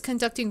appears he was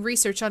conducting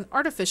research on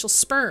artificial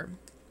sperm.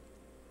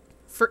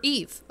 For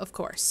Eve, of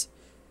course.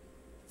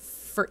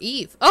 For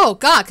Eve. Oh,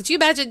 God, could you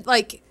imagine,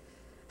 like,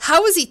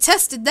 how was he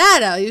testing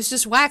that out? He was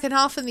just whacking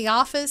off in the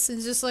office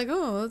and just like,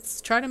 oh, let's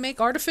try to make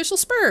artificial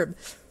sperm.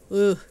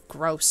 Ugh,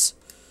 gross.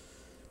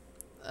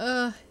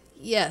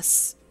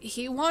 Yes.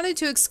 He wanted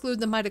to exclude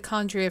the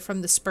mitochondria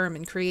from the sperm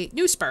and create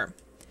new sperm.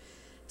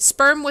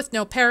 Sperm with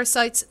no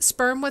parasites,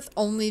 sperm with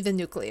only the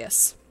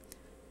nucleus.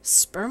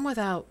 Sperm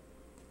without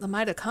the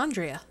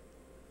mitochondria.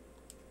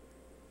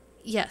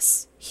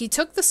 Yes, he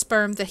took the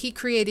sperm that he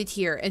created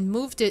here and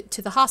moved it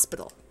to the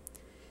hospital.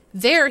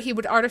 There he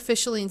would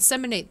artificially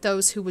inseminate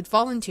those who would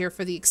volunteer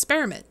for the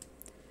experiment.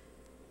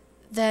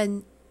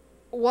 Then,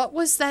 what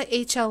was that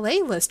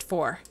HLA list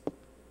for?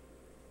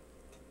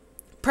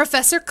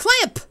 Professor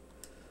Clamp!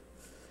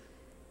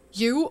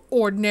 You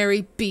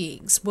ordinary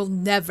beings will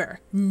never,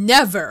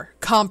 never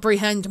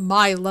comprehend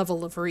my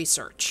level of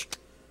research.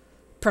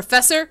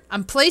 Professor,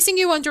 I'm placing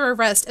you under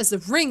arrest as the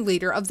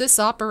ringleader of this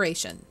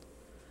operation.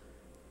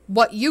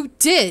 What you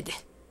did,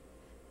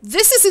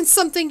 this isn't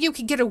something you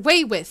can get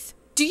away with.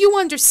 Do you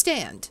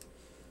understand?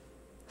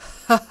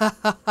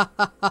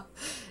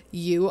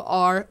 You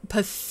are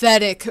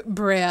pathetic,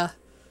 Brea.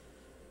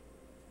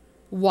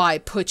 Why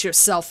put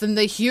yourself in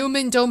the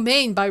human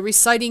domain by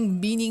reciting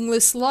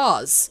meaningless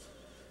laws?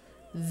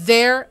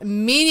 They're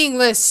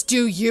meaningless,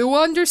 do you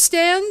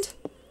understand?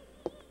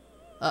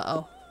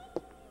 Uh-oh.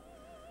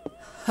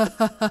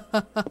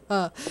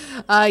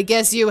 I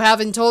guess you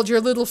haven't told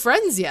your little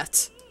friends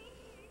yet.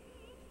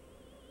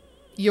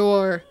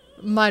 Your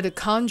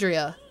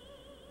mitochondria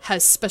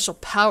has special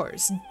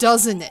powers,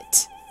 doesn't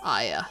it,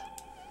 Aya?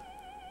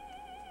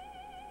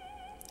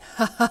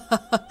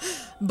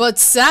 But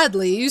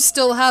sadly, you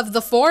still have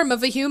the form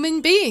of a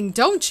human being,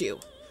 don't you?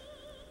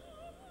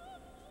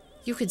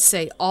 You could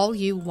say all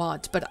you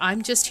want, but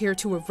I'm just here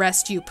to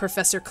arrest you,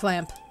 Professor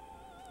Clamp.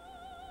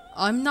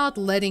 I'm not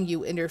letting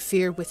you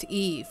interfere with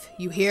Eve,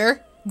 you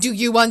hear? Do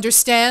you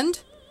understand?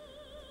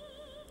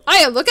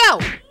 Aya, look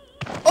out!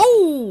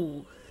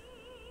 Oh!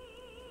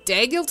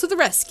 Daniel to the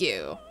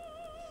rescue.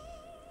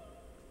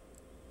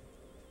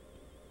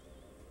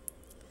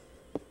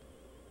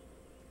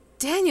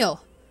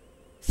 Daniel!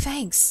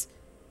 Thanks.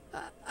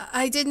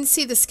 I didn't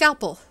see the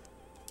scalpel.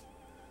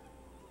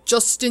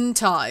 Just in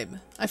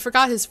time. I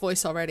forgot his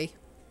voice already.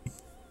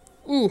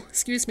 Ooh,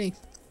 excuse me.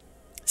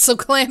 So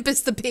Clamp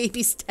is the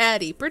baby's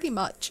daddy, pretty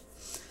much.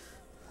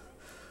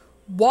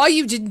 Why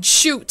you didn't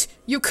shoot?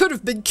 You could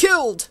have been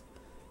killed!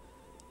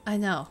 I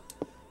know.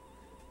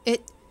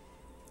 It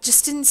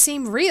just didn't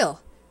seem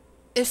real.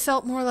 It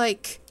felt more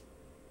like...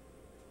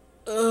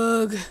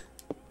 Ugh.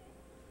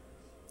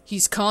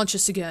 He's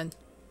conscious again.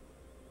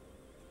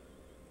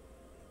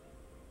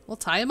 We'll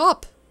tie him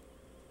up.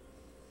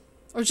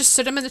 Or just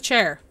sit him in a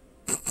chair.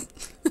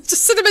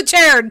 Just sit him in a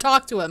chair and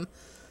talk to him.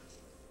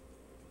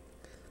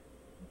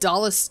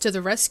 Dallas to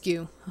the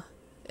rescue.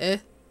 Eh?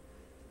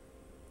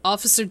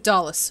 Officer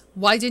Dallas,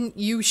 why didn't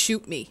you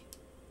shoot me?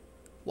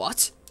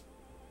 What?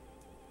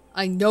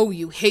 I know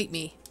you hate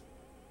me.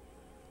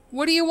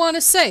 What do you want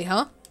to say,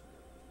 huh?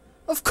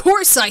 Of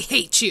course I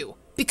hate you!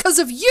 Because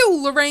of you,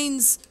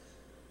 Lorraine's...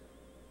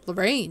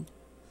 Lorraine?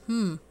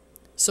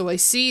 So I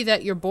see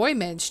that your boy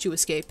managed to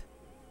escape.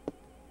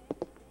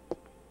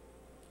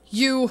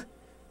 You...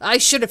 I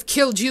should have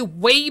killed you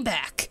way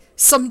back.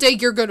 Someday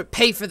you're gonna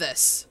pay for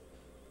this.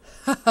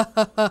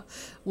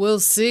 We'll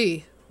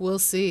see. We'll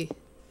see.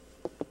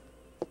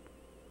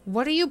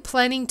 What are you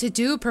planning to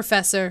do,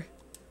 Professor?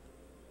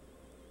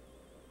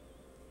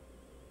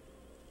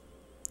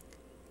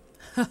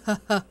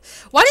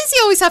 Why does he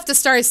always have to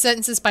start his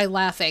sentences by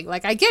laughing?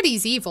 Like, I get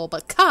he's evil,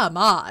 but come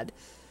on.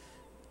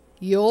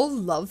 You'll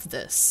love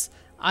this.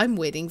 I'm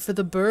waiting for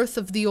the birth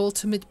of the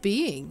ultimate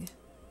being.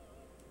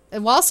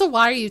 And also,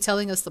 why are you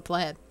telling us the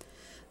plan?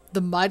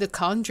 The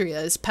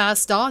mitochondria is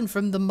passed on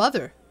from the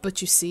mother,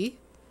 but you see,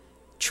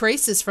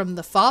 traces from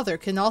the father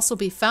can also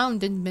be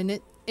found in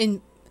minute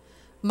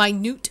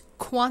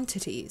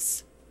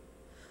quantities.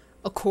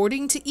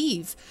 According to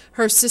Eve,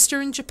 her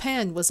sister in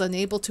Japan was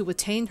unable to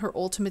attain her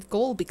ultimate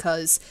goal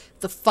because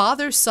the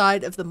father's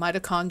side of the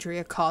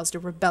mitochondria caused a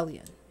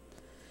rebellion.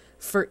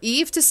 For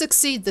Eve to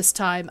succeed this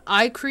time,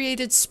 I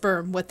created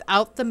sperm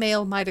without the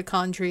male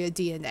mitochondria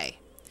DNA.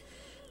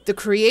 The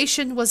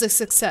creation was a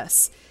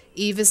success.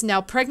 Eve is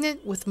now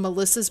pregnant with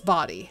Melissa's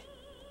body.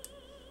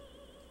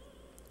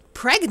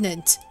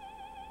 Pregnant?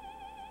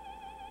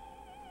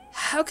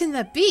 How can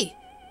that be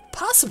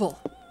possible?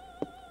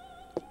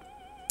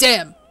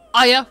 Damn,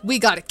 Aya, we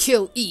gotta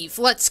kill Eve.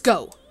 Let's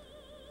go.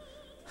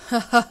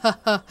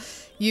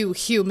 You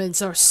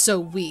humans are so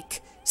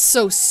weak,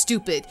 so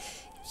stupid.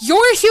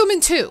 You're a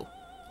human too.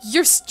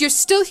 You're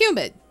still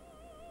human.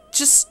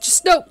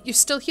 Just know you're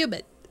still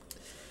human.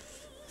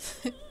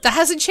 That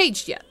hasn't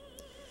changed yet.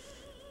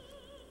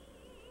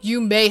 You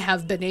may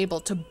have been able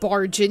to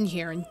barge in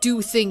here and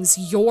do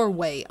things your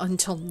way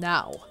until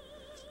now.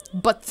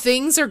 But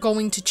things are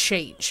going to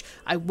change.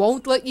 I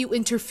won't let you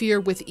interfere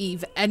with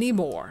Eve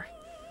anymore.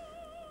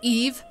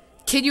 Eve,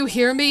 can you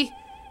hear me?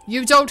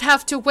 You don't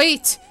have to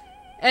wait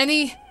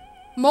any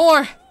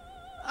more.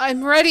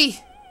 I'm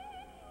ready.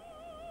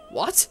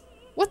 What?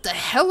 What the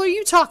hell are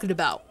you talking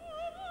about?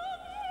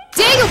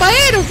 Daniel,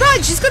 Diana,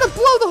 run! She's gonna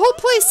blow the whole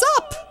place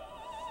up!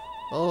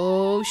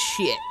 Oh,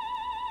 shit.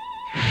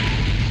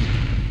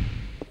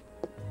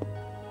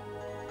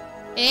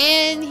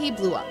 And he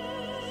blew up.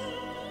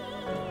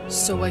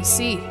 So I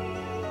see.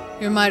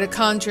 Your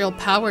mitochondrial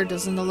power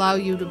doesn't allow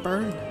you to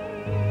burn.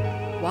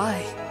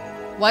 Why?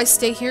 Why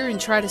stay here and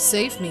try to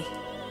save me?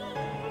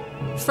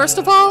 First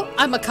of all,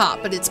 I'm a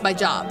cop, but it's my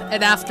job.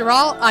 And after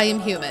all, I am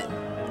human.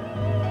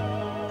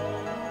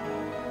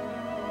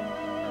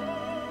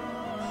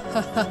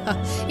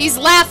 He's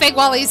laughing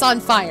while he's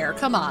on fire.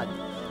 Come on.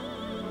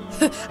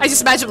 I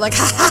just imagine him like,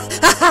 ha ha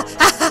ha ha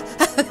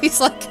ha. He's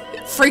like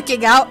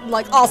freaking out and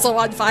like also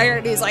on fire,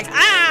 and he's like,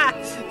 ah!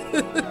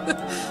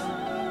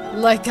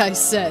 Like I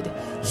said,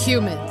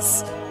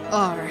 humans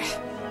are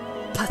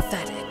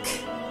pathetic.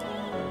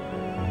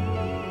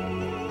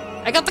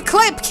 I got the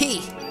clamp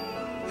key!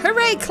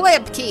 Hooray,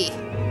 clamp key!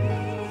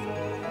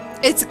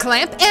 It's a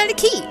clamp and a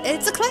key!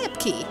 It's a clamp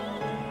key!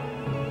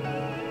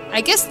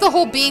 I guess the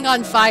whole being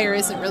on fire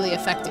isn't really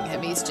affecting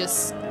him. He's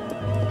just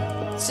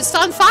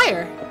on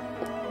fire.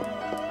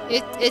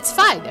 It's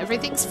fine.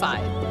 Everything's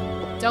fine.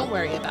 Don't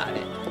worry about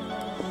it.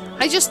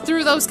 I just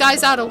threw those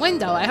guys out a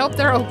window. I hope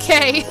they're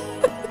okay.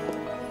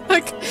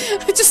 Like,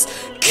 just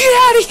get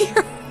out of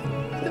here.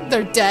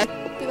 They're dead.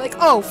 Be like,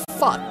 oh,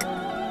 fuck.